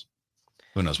knows?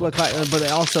 Who knows what? But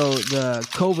also the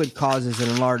COVID causes an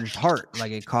enlarged heart.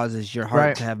 Like it causes your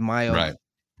heart to have mild. Right.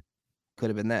 Could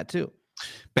have been that too.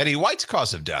 Betty White's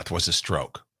cause of death was a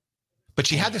stroke, but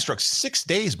she had the stroke 6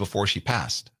 days before she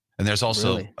passed. And there's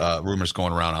also rumors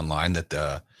going around online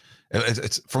that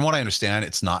it's from what I understand,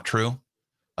 it's not true.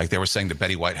 Like they were saying that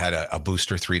Betty White had a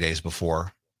booster 3 days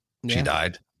before she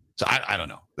died. So I don't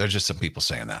know. There's just some people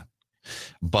saying that.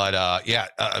 But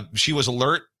she was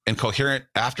alert and coherent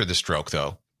after the stroke,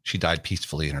 though. She died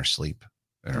peacefully in her sleep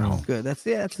in her home. Good. That's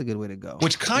a good way to go.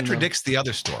 Which contradicts the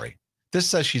other story. This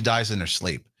says she dies in her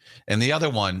sleep. And the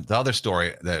other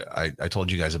story that I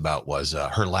told you guys about was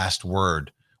her last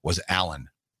word was Alan,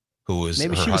 who was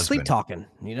maybe her she was husband. sleep talking,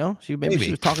 you know? Maybe she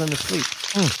was talking in her sleep.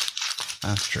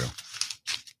 That's true.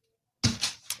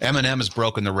 Eminem has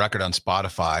broken the record on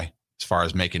Spotify as far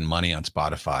as making money on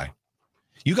Spotify.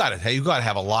 You got to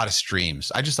have a lot of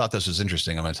streams. I just thought this was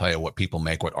interesting. I'm going to tell you what people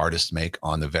make, what artists make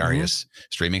on the various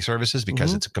streaming services,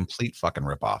 because it's a complete fucking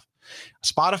ripoff.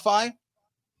 Spotify,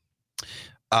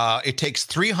 it takes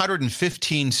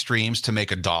 315 streams to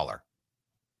make $1.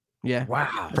 Yeah.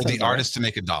 Wow. For the artist to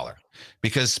make $1,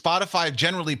 because Spotify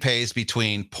generally pays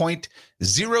between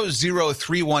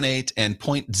 0.00318 and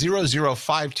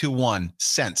 0.00521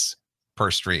 cents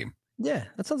per stream. Yeah,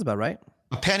 that sounds about right.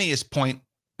 A penny is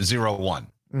 0.01,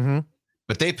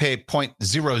 but they pay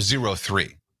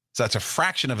 0.003. So that's a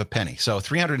fraction of a penny. So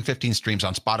 315 streams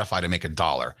on Spotify to make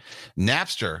 $1.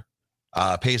 Napster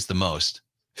pays the most.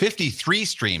 53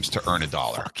 streams to earn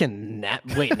 $1. Fucking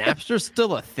wait, Napster's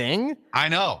still a thing? I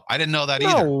know. I didn't know that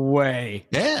either. No way.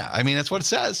 Yeah, I mean, that's what it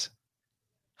says.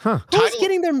 Huh. Who's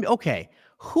getting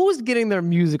their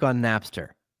music on Napster?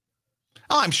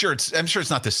 Oh, I'm sure it's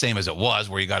not the same as it was,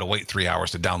 where you got to wait 3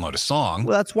 hours to download a song.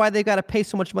 Well, that's why they got to pay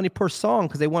so much money per song,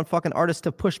 because they want fucking artists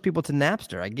to push people to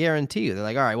Napster. I guarantee you. They're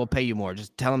like, all right, we'll pay you more.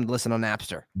 Just tell them to listen on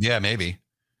Napster. Yeah, maybe.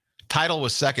 Tidal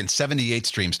was second, 78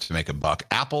 streams to make $1.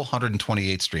 Apple,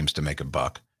 128 streams to make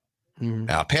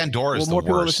 $1. Pandora is the more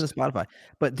people worst. listen to Spotify.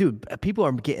 But dude, people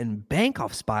are getting bank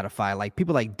off Spotify. Like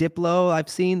people like Diplo, I've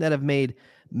seen that have made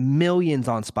millions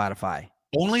on Spotify.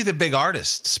 Only the big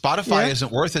artists. Spotify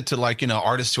isn't worth it to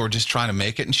artists who are just trying to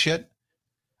make it and shit.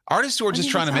 Artists who are just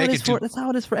trying to make it. That's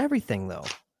how it is for everything, though.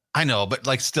 I know, but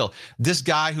like still, this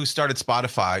guy who started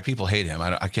Spotify, people hate him.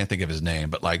 I can't think of his name,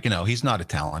 but like, he's not a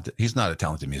talented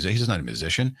musician. He's just not a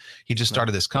musician. He just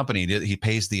started this company. He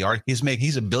pays the art.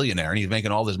 He's a billionaire and he's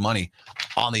making all this money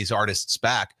on these artists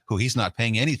back who he's not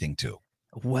paying anything to.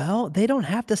 Well, they don't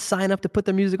have to sign up to put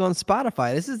their music on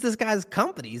Spotify. This is this guy's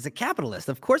company. He's a capitalist.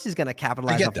 Of course, he's going to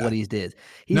capitalize off what he did.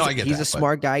 He's a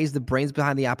smart guy. He's the brains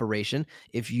behind the operation.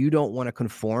 If you don't want to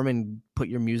conform and put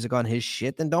your music on his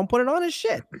shit, then don't put it on his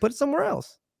shit. Put it somewhere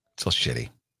else. So shitty.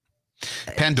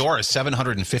 Pandora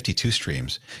 752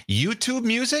 streams. YouTube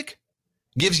Music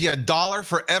gives you $1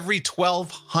 for every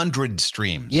 1,200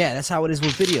 streams. Yeah, that's how it is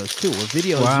with videos too. With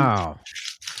videos, wow.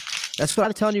 That's what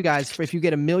I'm telling you guys. If you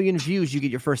get 1 million views, you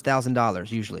get your first $1,000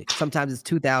 usually. Sometimes it's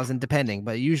 2,000 depending,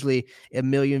 but usually 1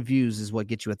 million views is what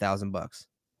gets you $1,000.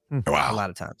 Wow. A lot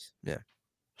of times. Yeah.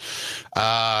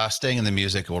 Staying in the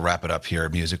music, we'll wrap it up here.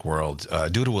 Music world.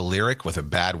 Due to a lyric with a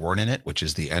bad word in it, which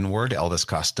is the N-word, Elvis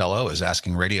Costello is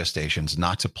asking radio stations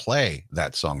not to play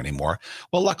that song anymore.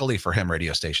 Well, luckily for him,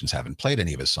 radio stations haven't played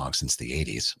any of his songs since the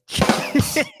 80s.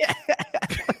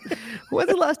 When's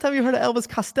the last time you heard an Elvis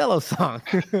Costello song?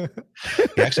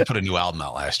 He actually put a new album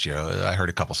out last year. I heard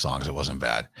a couple songs. It wasn't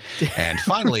bad. And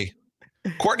finally,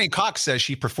 Courtney Cox says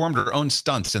she performed her own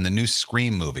stunts in the new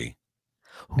Scream movie.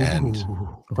 And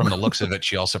from the looks of it,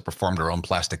 she also performed her own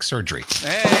plastic surgery.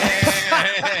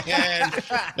 And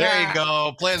there you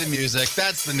go. Play the music.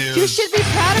 That's the news. You should be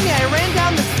proud of me. I ran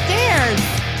down the stairs.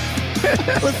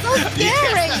 It was so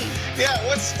scary. Yeah,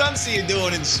 what stunts are you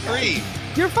doing in Scream?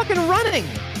 You're fucking running.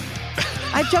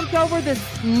 I jumped over this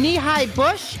knee-high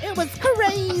bush. It was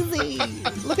crazy.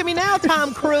 Look at me now,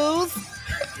 Tom Cruise.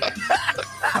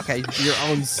 Okay, your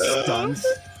own stunts.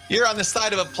 You're on the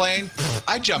side of a plane.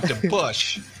 I jumped a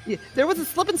bush. Yeah, there was a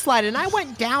slip and slide, and I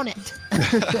went down it.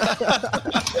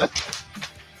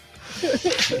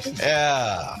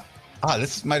 Yeah.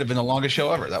 This might have been the longest show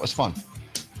ever. That was fun.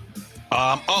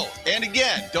 And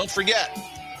again, don't forget,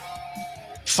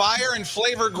 Fire and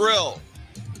Flavor Grill.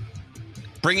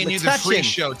 Bringing you the free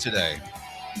show today.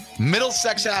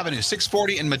 Middlesex Avenue,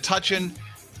 640 in Metuchen.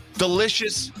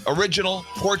 Delicious, original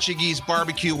Portuguese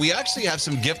barbecue. We actually have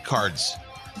some gift cards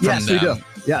from them. We do.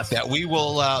 Yes. That we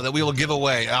will give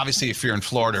away. Obviously, if you're in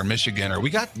Florida or Michigan, or we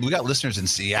got listeners in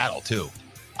Seattle too.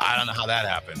 I don't know how that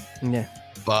happened. Yeah.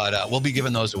 But we'll be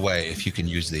giving those away if you can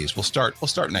use these. We'll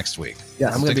start next week. Yeah,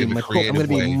 I'm gonna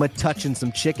be touching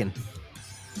some chicken.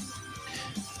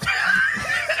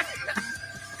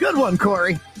 Good one,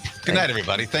 Corey. Good night,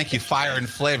 everybody. Thank you, Fire and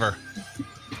Flavor.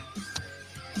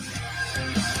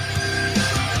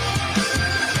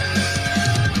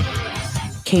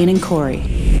 Kane and Corey.